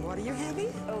health. And what are you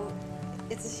having? Oh,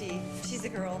 it's a she. She's a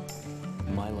girl.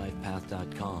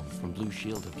 MyLifePath.com from Blue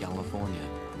Shield of California.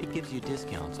 It gives you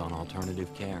discounts on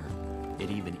alternative care. It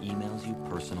even emails you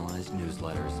personalized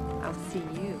newsletters. I'll see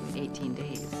you in 18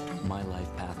 days.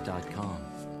 MyLifePath.com.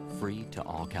 Free to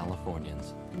all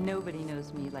Californians. Nobody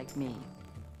knows me like me.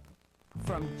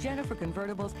 From Jennifer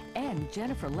Convertibles and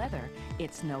Jennifer Leather,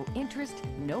 it's no interest,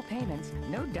 no payments,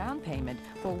 no down payment.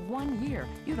 For 1 year,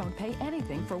 you don't pay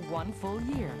anything for 1 full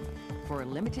year. For a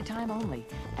limited time only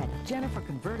at Jennifer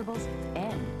Convertibles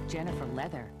and Jennifer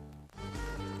Leather.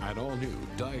 An all-new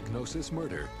Diagnosis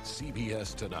Murder,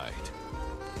 CBS Tonight.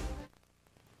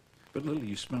 But Lily,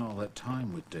 you spent all that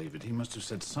time with David. He must have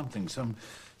said something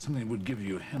that would give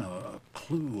you a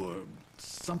clue or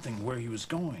something where he was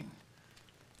going.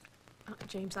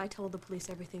 James, I told the police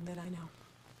everything that I know.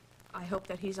 I hope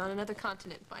that he's on another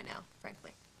continent by now,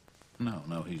 frankly. No,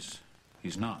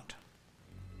 he's not.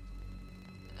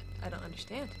 I don't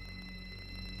understand.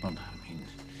 Well, I mean,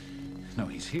 no,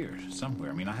 he's here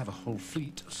somewhere. I mean, I have a whole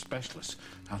fleet of specialists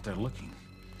out there looking.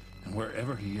 And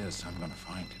wherever he is, I'm gonna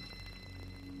find him.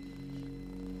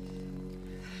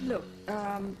 Look,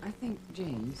 I think,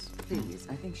 James, please,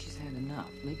 I think she's had enough.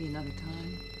 Maybe another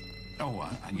time? Oh,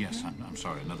 yes, I'm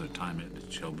sorry. Another time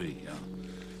it shall be.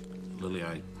 Lily,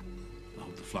 I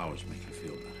hope the flowers make you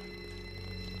feel better.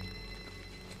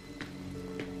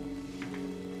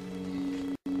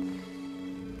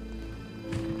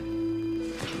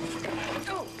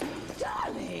 Oh,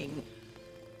 darling!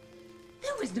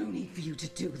 There was no need for you to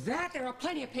do that. There are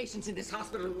plenty of patients in this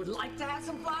hospital who would like to have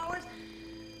some flowers.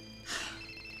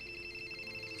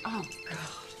 Oh, God.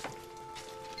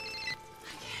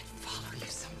 I can't follow you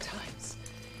sometimes.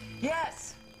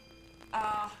 Yes.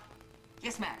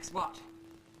 Yes, Max, what?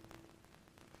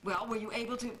 Well, were you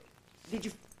able to... Did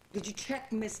you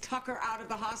check Miss Tucker out of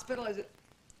the hospital?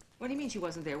 What do you mean she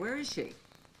wasn't there? Where is she?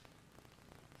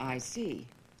 I see.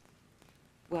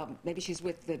 Well, maybe she's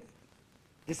with the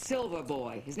Silver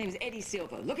boy. His name is Eddie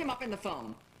Silver. Look him up in the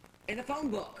phone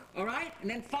book, all right? And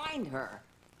then find her.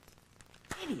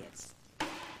 Idiots.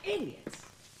 Idiots.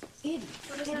 Idiots.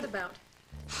 What is that about?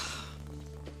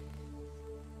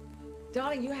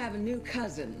 Darling, you have a new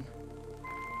cousin.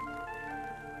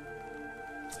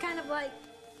 It's kind of like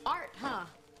art, huh?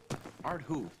 Art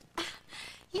who?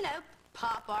 You know,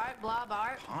 pop art, blob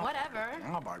art, whatever.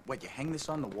 Blob art? What, you hang this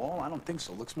on the wall? I don't think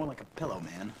so. Looks more like a pillow,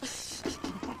 man.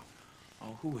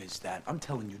 Oh, who is that? I'm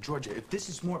telling you, Georgia, if this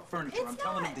is more furniture, I'm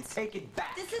telling him to take it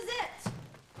back. This is it.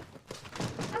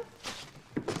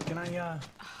 Can I,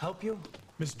 help you?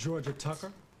 Miss Georgia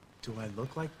Tucker? Do I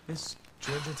look like Miss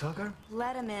Georgia Tucker?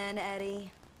 Let him in, Eddie.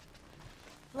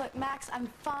 Look, Max, I'm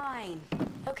fine,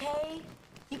 okay?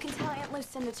 You can tell Aunt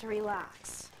Lucinda to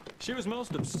relax. She was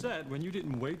most upset when you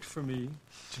didn't wait for me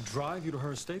to drive you to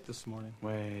her estate this morning.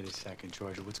 Wait a second,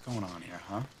 Georgia. What's going on here,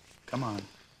 huh? Come on.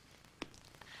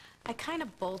 I kind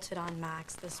of bolted on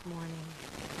Max this morning.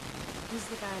 He's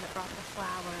the guy that brought the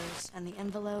flowers and the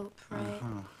envelope, right?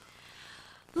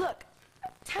 Look,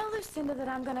 tell Lucinda that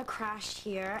I'm gonna crash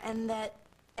here and that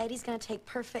Eddie's gonna take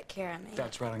perfect care of me.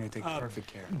 That's right, I'm gonna take perfect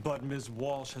care. But Ms.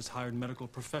 Walsh has hired medical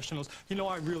professionals. You know,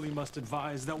 I really must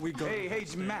advise that we go... Hey,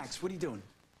 Max, what are you doing?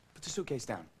 Put the suitcase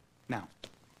down. Now.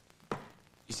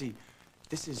 You see,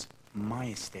 this is my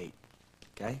estate,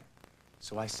 okay?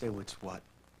 So I say what's what.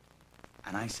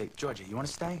 And I say, Georgia, you want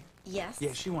to stay? Yes.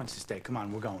 Yeah, she wants to stay. Come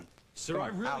on, we're going. Sir, I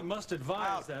really must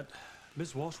advise that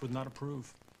Ms. Walsh would not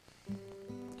approve.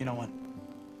 You know what?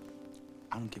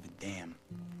 I don't give a damn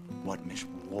what Miss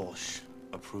Walsh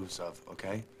approves of,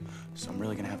 okay? So I'm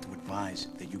really gonna have to advise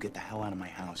that you get the hell out of my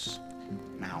house.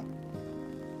 Now.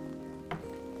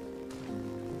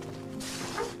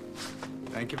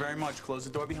 Thank you very much. Close the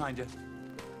door behind you.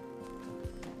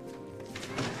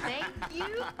 Thank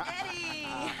you, Eddie.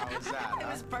 How was that, It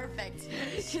huh? was perfect.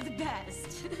 You're the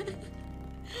best.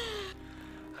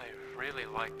 I really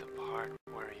liked the part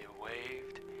where you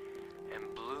waved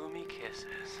and blew me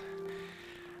kisses.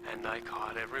 And I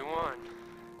caught every one.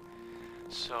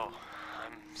 So,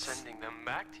 I'm sending them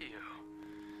back to you.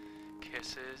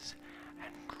 Kisses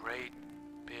and great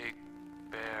big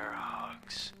bear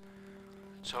hugs.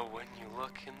 So when you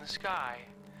look in the sky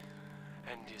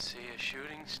and you see a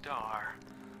shooting star,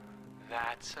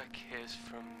 that's a kiss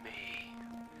from me.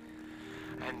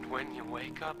 And when you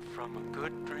wake up from a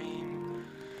good dream,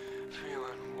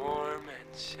 feeling warm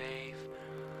and safe,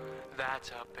 that's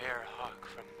a bear hug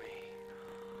from me.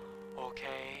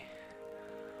 Okay?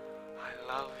 I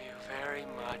love you very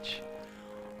much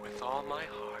with all my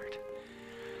heart,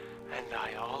 and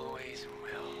I always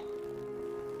will.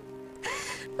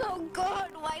 Oh, God,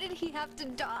 why did he have to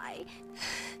die?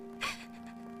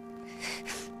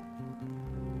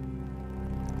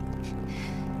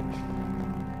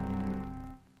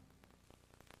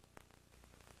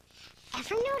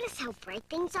 Ever notice how bright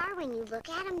things are when you look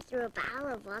at them through a bottle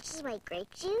of Welch's white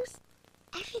grape juice?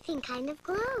 Everything kind of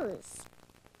glows.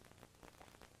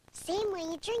 Same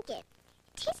when you drink it.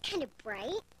 It tastes kind of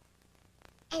bright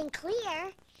and clear,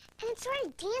 and it sort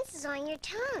of dances on your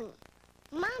tongue.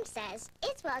 Mom says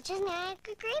it's Welch's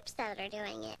Niagara grapes that are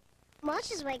doing it.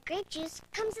 Welch's white grape juice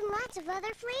comes in lots of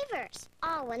other flavors,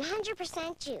 all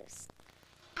 100% juice.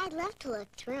 I'd love to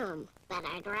look through them, but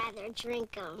I'd rather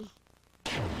drink them.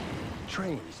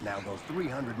 Trains now go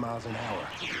 300 miles an hour.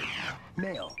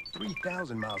 Mail,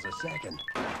 3,000 miles a second.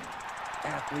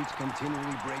 Athletes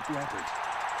continually break records.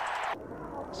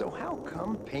 So how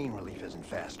come pain relief isn't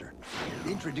faster?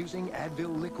 Introducing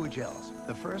Advil Liquid Gels,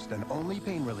 the first and only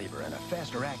pain reliever in a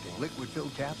faster-acting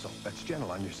liquid-filled capsule that's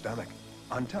gentle on your stomach.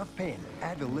 On tough pain,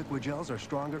 Advil Liquid Gels are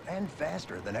stronger and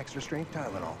faster than extra-strength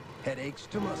Tylenol. Headaches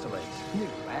to muscle aches. New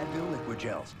Advil Liquid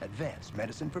Gels. Advanced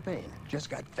medicine for pain. Just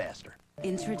got faster.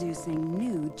 Introducing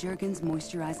new Jergens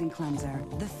Moisturizing Cleanser,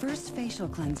 the first facial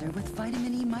cleanser with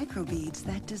vitamin E microbeads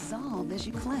that dissolve as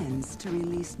you cleanse to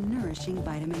release nourishing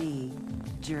vitamin E.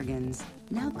 Jergens,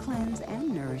 now cleanse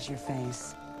and nourish your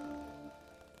face.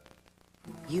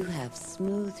 You have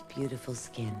smooth, beautiful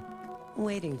skin,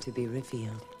 waiting to be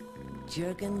revealed.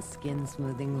 Jergens Skin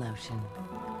Smoothing Lotion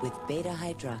with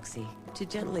beta-hydroxy to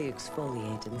gently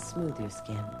exfoliate and smooth your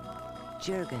skin.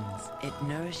 Jergens, it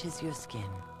nourishes your skin.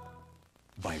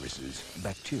 Viruses,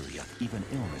 bacteria, even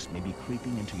illness may be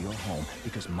creeping into your home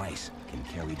because mice can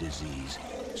carry disease.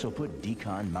 So put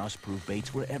Decon Mouseproof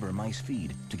baits wherever mice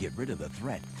feed to get rid of the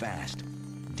threat fast.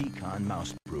 Decon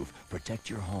Mouseproof. Protect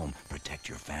your home, protect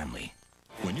your family.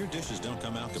 When your dishes don't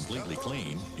come out completely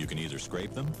clean, you can either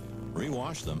scrape them,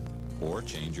 rewash them, or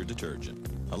change your detergent.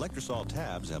 Electrosol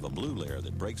tabs have a blue layer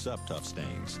that breaks up tough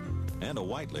stains and a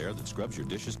white layer that scrubs your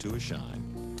dishes to a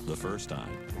shine. The first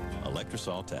time.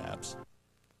 Electrosol tabs.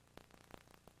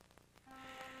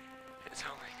 It's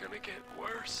only gonna get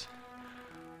worse.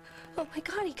 Oh my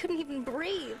God, he couldn't even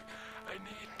breathe. I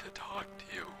need to talk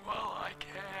to you while I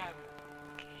can.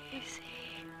 Casey.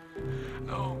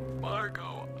 No,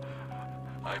 Margot.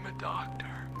 I'm a doctor.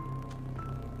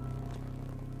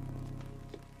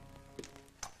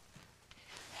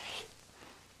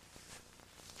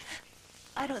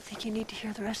 I don't think you need to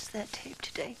hear the rest of that tape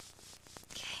today.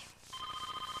 Okay.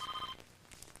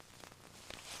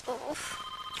 Oh.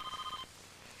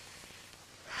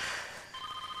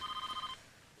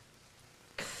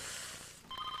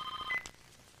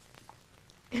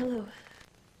 Hello.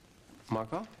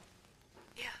 Margot?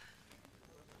 Yeah.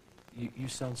 You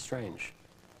sound strange.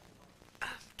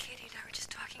 Katie and I were just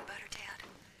talking about her dad.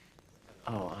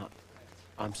 Oh,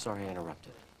 I'm sorry I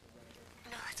interrupted.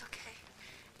 No, it's okay.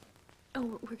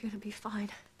 Oh, we're gonna be fine.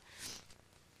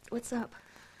 What's up?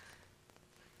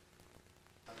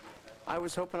 I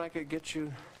was hoping I could get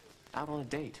you out on a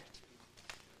date.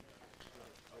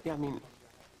 Yeah, I mean,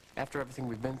 after everything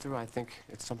we've been through, I think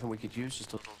it's something we could use,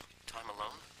 just a little time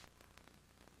alone.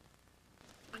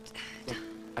 Look,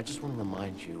 I just want to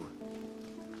remind you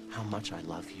how much I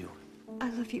love you. I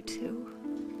love you too.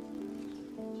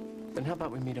 Then how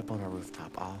about we meet up on our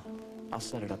rooftop? I'll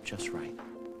set it up just right.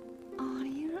 Oh,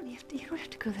 you don't have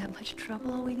to go that much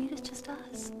trouble. All we need is just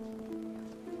us.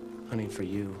 Honey, for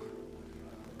you,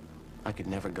 I could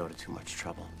never go to too much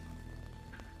trouble.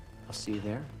 I'll see you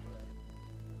there.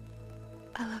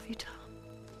 I love you, Tom.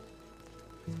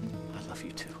 I love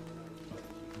you too.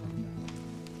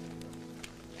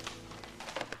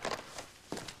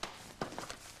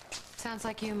 Sounds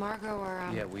like you and Margot are,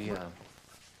 Yeah, we have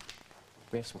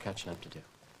some catching up to do.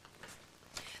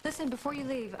 Listen, before you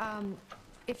leave,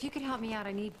 if you could help me out,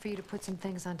 I need for you to put some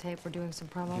things on tape. We're doing some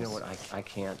promos. You know what? I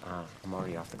can't. I'm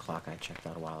already off the clock. I checked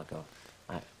out a while ago.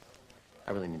 I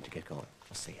really need to get going.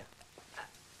 I'll see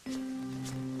you.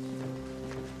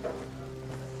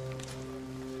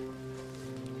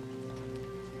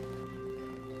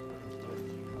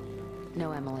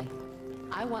 No, Emily.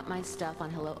 I want my stuff on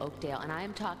Hello Oakdale, and I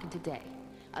am talking today.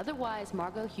 Otherwise,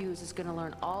 Margot Hughes is going to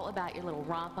learn all about your little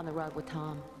romp on the rug with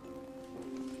Tom.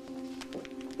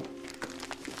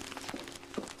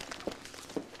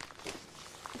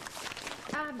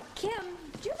 Kim,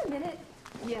 do you have a minute?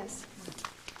 Yes.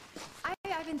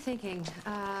 I've been thinking.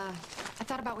 I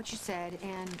thought about what you said,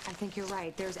 and I think you're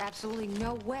right. There's absolutely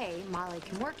no way Molly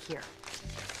can work here.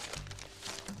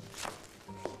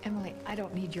 Emily, I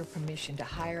don't need your permission to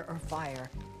hire or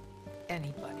fire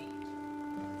anybody.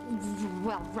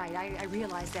 Well, right, I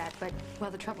realize that, but, well,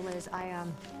 the trouble is,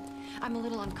 I'm a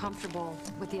little uncomfortable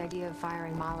with the idea of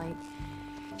firing Molly.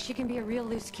 She can be a real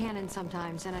loose cannon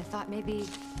sometimes, and I thought maybe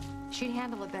she'd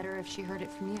handle it better if she heard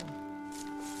it from you.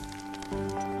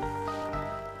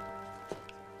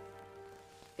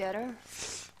 Better?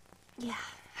 Yeah.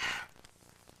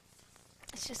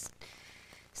 It's just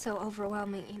so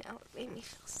overwhelming, you know. It made me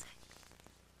feel sick.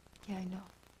 Yeah, I know.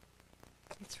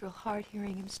 It's real hard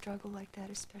hearing him struggle like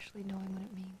that, especially knowing what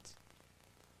it means.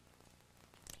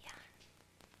 Yeah.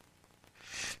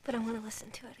 But I want to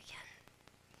listen to it again.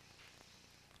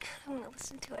 I want to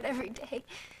listen to it every day.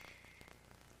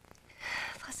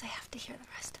 Plus, I have to hear the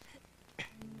rest of it.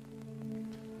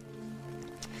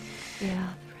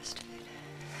 Yeah, the rest of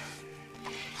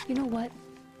it. You know what?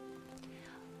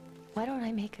 Why don't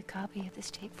I make a copy of this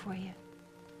tape for you?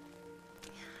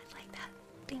 Yeah, I'd like that.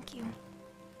 Thank you.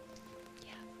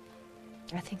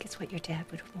 I think it's what your dad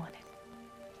would have wanted.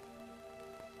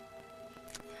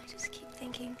 I just keep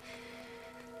thinking,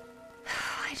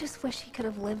 I just wish he could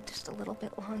have lived just a little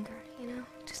bit longer, you know?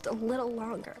 Just a little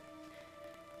longer.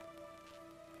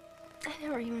 I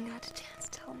never even got a chance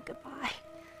to tell him goodbye.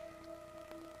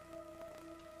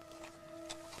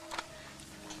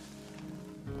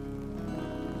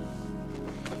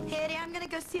 Hey, Eddie, I'm gonna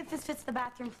go see if this fits the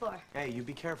bathroom floor. Hey, you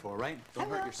be careful, all right? Don't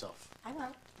hurt yourself. I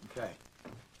will. Okay.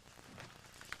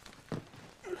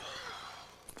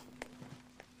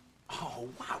 Oh,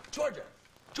 wow. Georgia!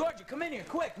 Georgia, come in here,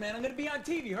 quick, man. I'm gonna be on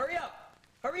TV. Hurry up!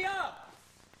 Hurry up!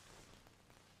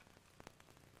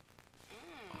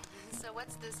 So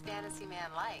what's this fantasy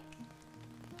man like?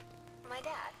 My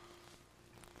dad.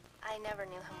 I never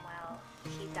knew him well.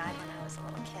 He died when I was a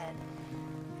little kid.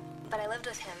 But I lived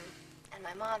with him and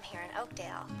my mom here in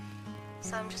Oakdale.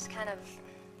 So I'm just kind of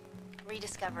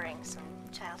rediscovering some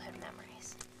childhood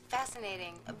memories.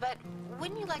 Fascinating. But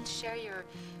wouldn't you like to share your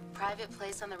private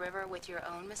place on the river with your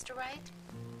own Mr. Wright?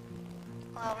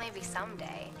 Well, maybe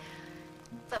someday.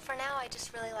 But for now, I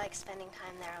just really like spending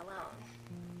time there alone.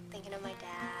 Thinking of my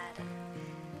dad and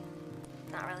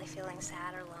not really feeling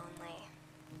sad or lonely.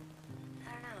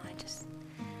 I don't know,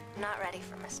 I'm not ready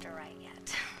for Mr. Wright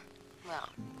yet. Well,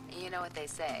 you know what they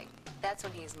say. That's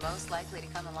when he's most likely to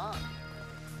come along.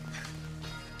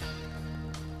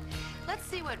 Let's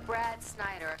see what Brad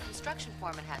Snyder, a construction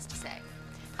foreman, has to say.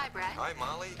 Hi, Brad. Hi,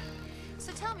 Molly.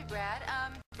 So tell me, Brad,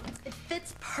 It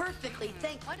fits perfectly,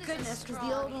 thank what is goodness, this because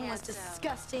the old one was strong,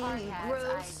 disgusting handsome, and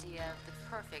hard-hat's gross. idea of the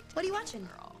perfect What are you watching?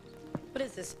 girl? What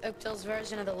is this, Oakdale's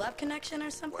version of the Love Connection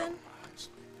or something?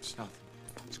 It's nothing.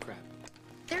 It's crap.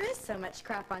 There is so much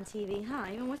crap on TV, huh?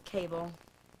 Even with cable.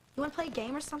 You want to play a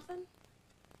game or something?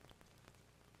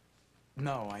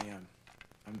 No, I'm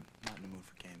not in the mood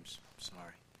for games.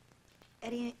 Sorry.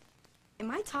 Eddie,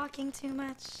 am I talking too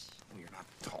much? Well, you're not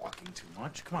talking too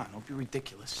much. Come on, don't be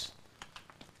ridiculous.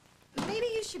 Maybe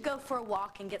you should go for a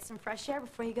walk and get some fresh air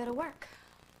before you go to work.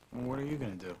 Well, what are you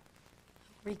gonna do?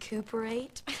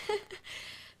 Recuperate.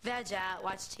 Veg out,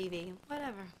 watch TV,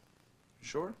 whatever.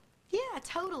 Sure? Yeah,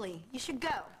 totally. You should go.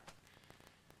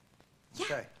 Yeah.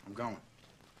 Okay, I'm going.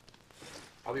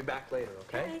 I'll be back later,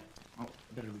 okay? Oh,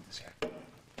 I better leave this here.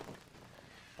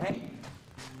 Hey!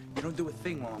 You don't do a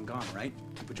thing while I'm gone, right?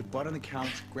 You put your butt on the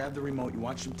couch, grab the remote, you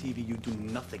watch some TV, you do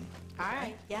nothing. All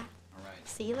right, yeah. All right.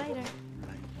 See you later.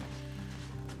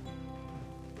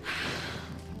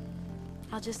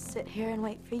 I'll just sit here and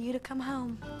wait for you to come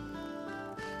home.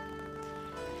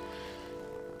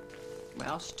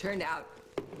 Well, she turned out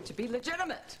to be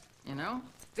legitimate, you know?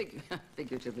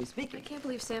 Figuratively speaking. I can't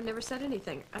believe Sam never said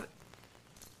anything.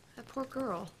 That poor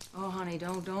girl. Oh, honey,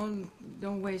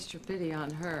 don't waste your pity on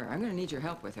her. I'm gonna need your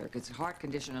help with her, because heart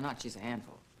condition or not, she's a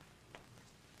handful.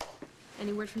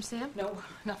 Any word from Sam? No,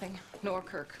 nothing. Nor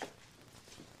Kirk.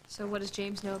 So what does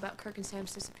James know about Kirk and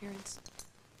Sam's disappearance?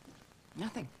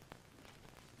 Nothing.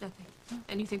 Nothing.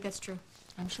 And you think that's true?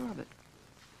 I'm sure of it.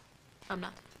 I'm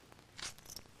not.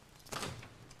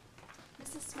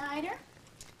 Mrs. Snyder,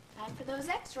 time for those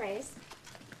x-rays.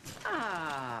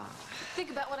 Ah. Think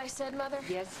about what I said, Mother.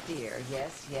 Yes, dear.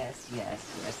 Yes, yes,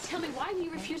 yes, yes. Tell me, why do you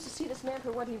refuse to see this man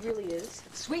for what he really is?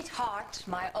 Sweetheart,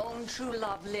 my own true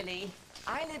love, Lily.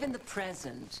 I live in the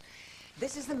present.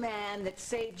 This is the man that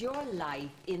saved your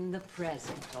life in the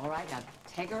present. All right, now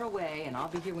take her away, and I'll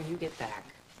be here when you get back.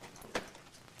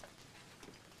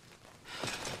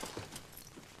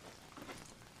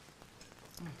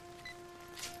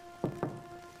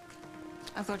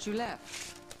 I thought you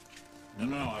left.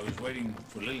 No, I was waiting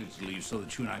for Lily to leave so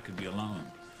that you and I could be alone.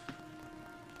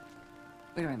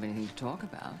 We don't have anything to talk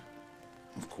about.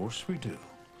 Of course we do.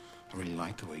 I really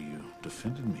liked the way you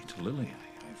defended me to Lily.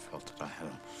 I felt that I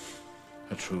had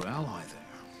a true ally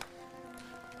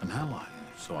there. An ally.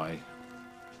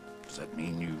 Does that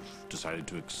mean you've decided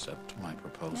to accept my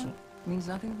proposal? No, means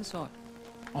nothing of the sort.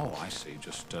 Oh, I see.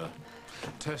 Just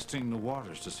testing the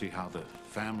waters to see how the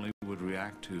family would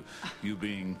react to you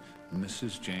being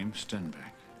Mrs. James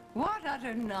Stenbeck. What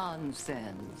utter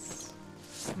nonsense.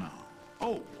 No.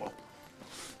 Oh, well,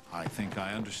 I think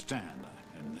I understand.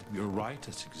 And you're right.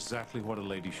 That's exactly what a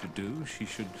lady should do. She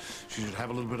should have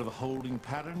a little bit of a holding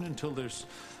pattern until there's,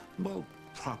 well,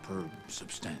 proper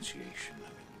substantiation. I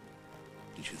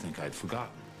mean, did you think I'd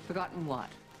forgotten? Forgotten what?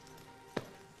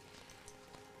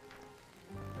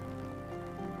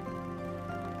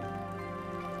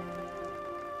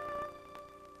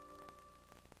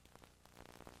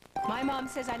 My mom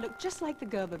says I look just like the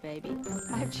Gerber baby.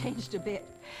 I've changed a bit.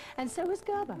 And so has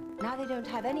Gerber. Now they don't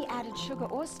have any added sugar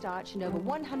or starch in over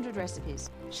 100 recipes.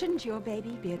 Shouldn't your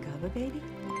baby be a Gerber baby?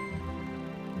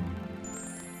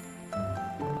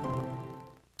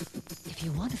 If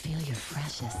you want to feel your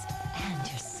freshest and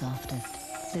your softest,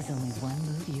 there's only one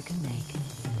move you can make.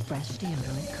 Fresh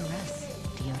deodorant Caress.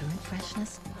 Deodorant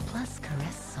freshness plus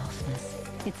caress softness.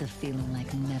 It's a feeling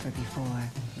like never before.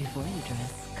 Before you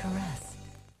dress, caress.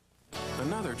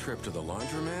 Another trip to the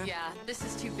laundromat? Yeah, this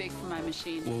is too big for my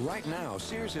machine. Well, right now,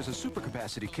 Sears has a super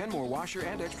capacity Kenmore washer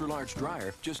and extra large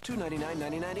dryer, just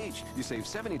 $299.99 each. You save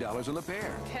 $70 on the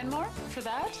pair. Kenmore? For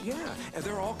that? Yeah, and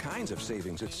there are all kinds of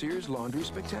savings at Sears Laundry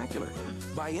Spectacular.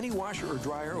 Buy any washer or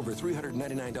dryer over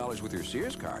 $399 with your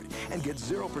Sears card and get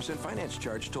 0% finance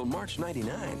charge till March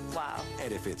 99. Wow.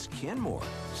 And if it's Kenmore,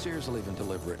 Sears will even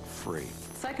deliver it free.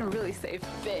 So I can really save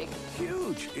big.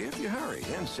 Huge, if you hurry,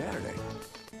 and Saturday.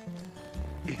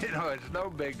 You know, it's no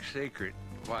big secret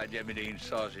why Jimmy Dean's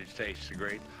sausage tastes so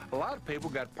great. A lot of people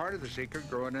got part of the secret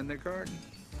growing in their garden.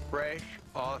 Fresh,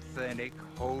 authentic,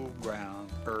 whole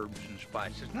ground herbs and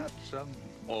spices, not some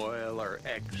oil or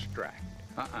extract.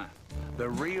 The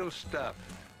real stuff.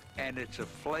 And it's a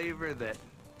flavor that,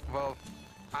 well,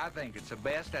 I think it's the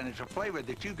best, and it's a flavor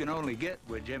that you can only get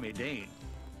with Jimmy Dean.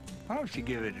 Why don't you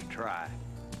give it a try?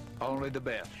 Only the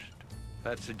best.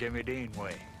 That's the Jimmy Dean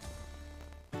way.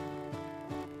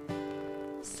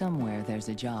 Somewhere there's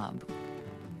a job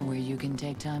where you can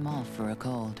take time off for a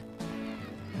cold.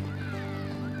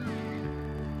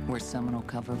 Where someone will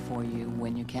cover for you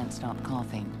when you can't stop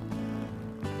coughing.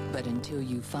 But until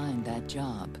you find that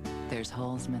job, there's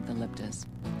Hall's Mentholyptus.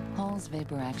 Hall's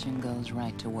Vapor Action goes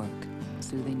right to work,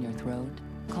 soothing your throat,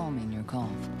 calming your cough.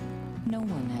 No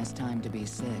one has time to be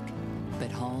sick,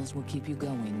 but Hall's will keep you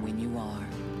going when you are.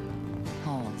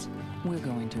 Hall's, we're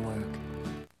going to work.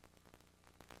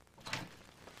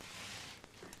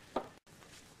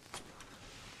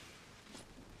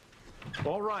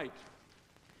 All right.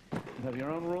 You have your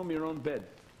own room, your own bed.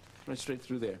 Right straight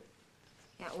through there.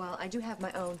 Yeah, well, I do have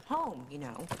my own home, you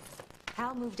know.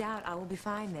 Hal moved out. I will be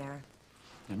fine there.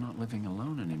 You're not living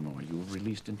alone anymore. You were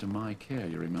released into my care,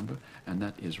 you remember? And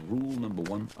that is rule number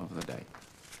 1 of the day.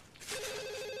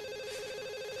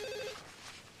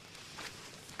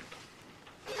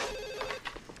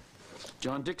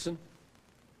 John Dixon.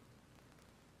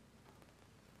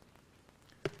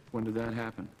 When did that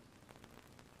happen?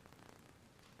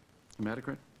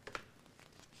 Hematocrit?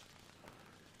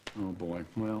 Oh, boy.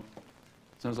 Well,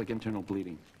 sounds like internal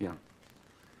bleeding. Yeah.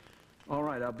 All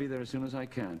right, I'll be there as soon as I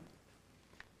can.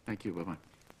 Thank you. Bye-bye.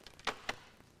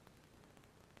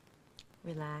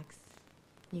 Relax.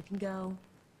 You can go.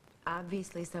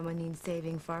 Obviously, someone needs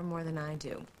saving far more than I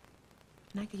do.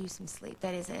 And I could use some sleep.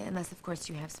 That is, unless, of course,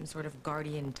 you have some sort of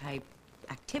guardian-type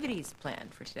activities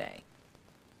planned for today.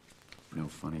 No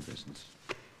funny business.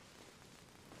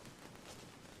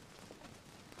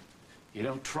 You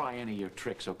don't try any of your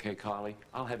tricks, okay, Carly?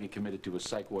 I'll have you committed to a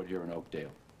psych ward here in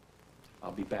Oakdale.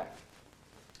 I'll be back.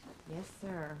 Yes,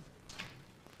 sir.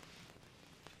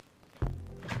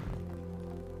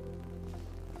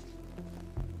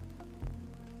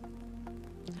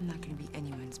 I'm not going to be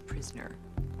anyone's prisoner.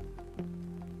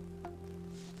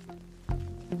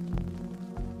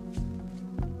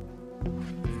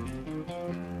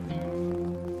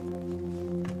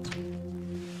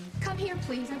 Come here,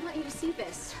 please. I want you to see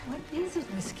this. What is it,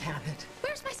 Miss Cabot?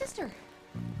 Where's my sister?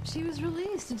 She was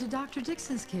released into Dr.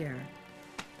 Dixon's care.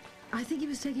 I think he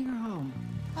was taking her home.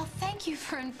 Well, thank you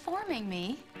for informing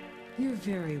me. You're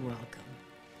very welcome.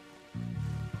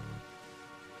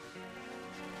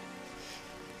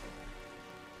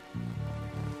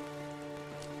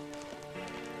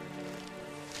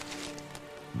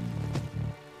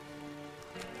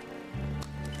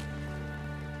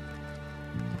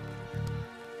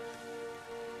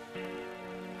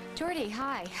 Jordy,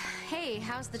 hi. Hey,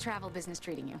 how's the travel business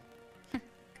treating you?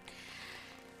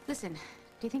 Listen,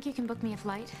 Do you think you can book me a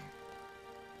flight?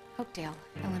 Oakdale,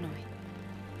 Illinois.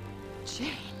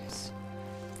 James.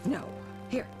 No.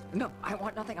 Here. No, I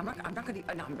want nothing. I'm not going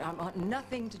to... No, I want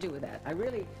nothing to do with that. I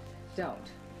really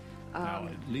don't. Now,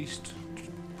 at least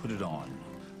put it on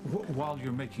while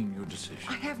you're making your decision.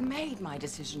 I have made my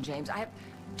decision, James. I have...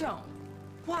 Don't.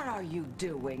 What are you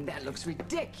doing? That looks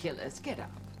ridiculous. Get up.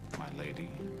 My lady,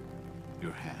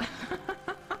 your hand.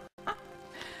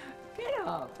 Get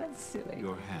up. That's silly.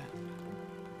 Your hand.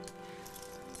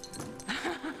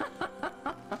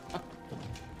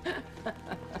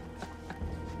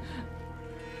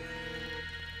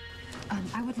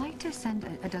 I would like to send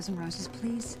a dozen roses,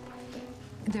 please.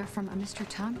 They're from a Mr.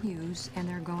 Tom Hughes, and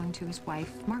they're going to his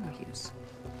wife, Margot Hughes.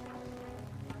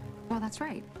 Well, that's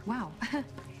right. Wow.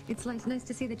 It's nice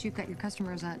to see that you've got your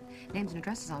customers' names and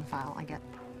addresses on file, I get.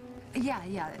 Yeah,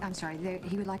 I'm sorry.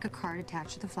 He would like a card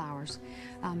attached to the flowers.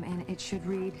 And it should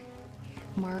read,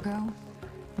 Margot,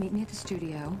 meet me at the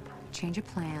studio, change of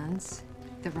plans,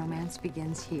 the romance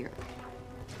begins here.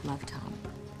 Love, Tom.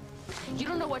 You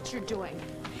don't know what you're doing.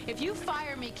 If you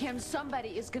fire me, Kim,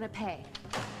 somebody is gonna pay.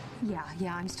 Yeah,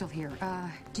 I'm still here.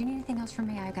 Do you need anything else from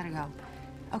me? I gotta go.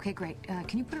 Okay, great.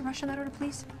 Can you put a rush on that order,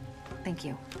 please? Thank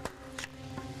you.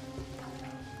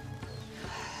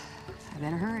 I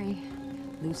better hurry.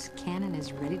 Loose cannon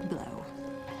is ready to blow.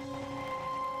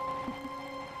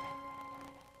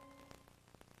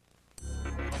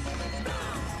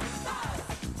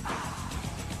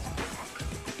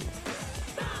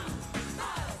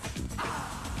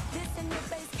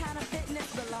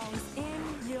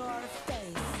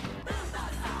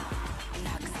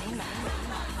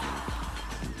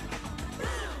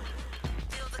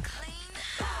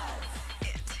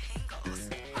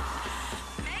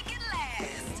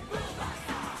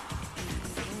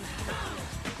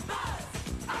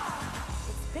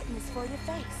 For your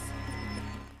face.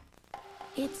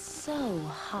 It's so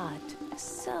hot,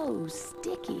 so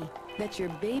sticky, that your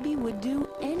baby would do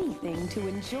anything to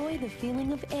enjoy the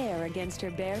feeling of air against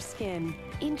her bare skin.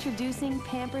 Introducing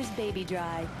Pampers Baby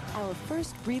Dry, our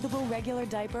first breathable regular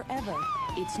diaper ever.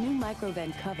 Its new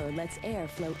microvent cover lets air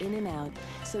flow in and out,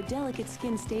 so delicate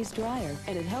skin stays drier,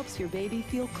 and it helps your baby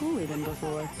feel cooler than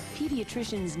before.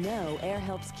 Pediatricians know air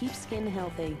helps keep skin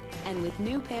healthy, and with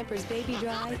new Pampers Baby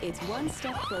Dry, it's one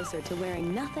step closer to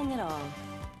wearing nothing at all.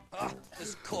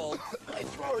 It's cold. My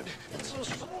throat, it's so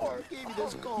sore. Who gave me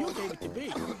this cold? You gave it to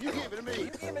me. You gave it to me. You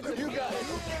gave it to me. You got it.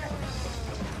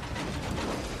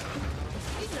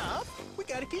 Enough. We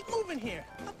gotta keep moving here.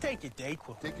 I'll take your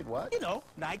Dayquil. Take it what? You know,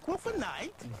 NyQuil for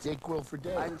night. Dayquil for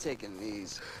day. I'm taking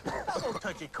these. Don't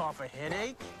touch your cough or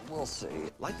headache. We'll see.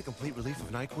 Like the complete relief of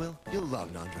NyQuil? You'll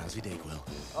love non-drowsy Dayquil.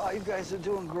 Oh, you guys are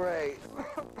doing great.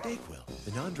 Dayquil,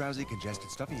 the non-drowsy, congested,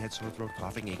 stuffy head, sore throat,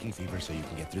 coughing, aching fever, so you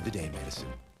can get through the day medicine.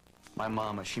 My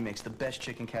mama, she makes the best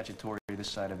chicken cacciatore this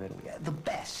side of Italy. Yeah, the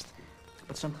best.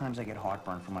 But sometimes I get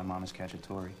heartburn from my mama's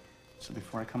cacciatore. So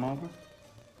before I come over,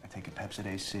 I take a Pepsid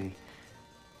AC.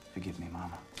 Forgive me,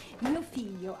 Mama. Mio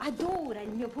figlio adora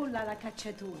il mio pollo alla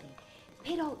cacciatore.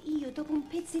 Però io, dopo un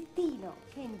pezzettino,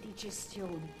 che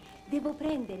indigestione, devo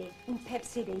prendere un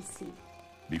Pepsid AC.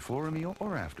 Before a meal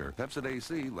or after, Pepsid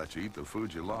AC lets you eat the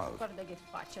food you love. Guarda che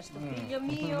faccia sto figlio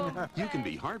mio. You can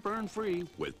be heartburn-free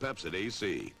with Pepsid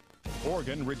AC.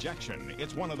 Organ rejection.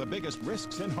 It's one of the biggest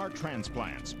risks in heart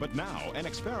transplants. But now, an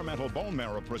experimental bone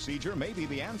marrow procedure may be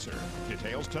the answer.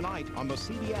 Details tonight on the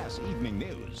CBS Evening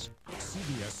News.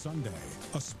 CBS Sunday.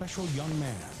 A special young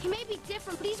man. He may be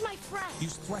different, but he's my friend.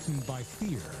 He's threatened by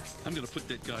fear. I'm gonna put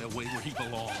that guy away where he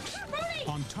belongs. Rudy!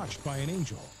 Untouched by an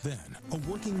angel. Then, a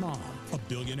working mom, a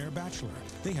billionaire bachelor.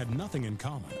 They had nothing in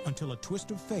common until a twist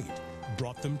of fate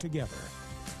brought them together.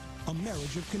 A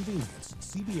marriage of convenience.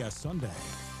 CBS Sunday.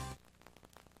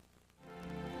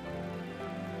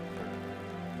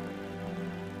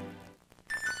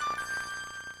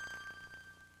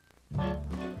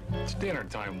 It's dinner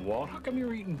time, Walt. How come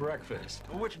you're eating breakfast?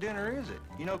 Well, which dinner is it?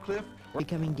 You know, Cliff?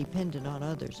 Becoming dependent on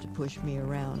others to push me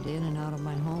around in and out of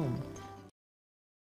my home.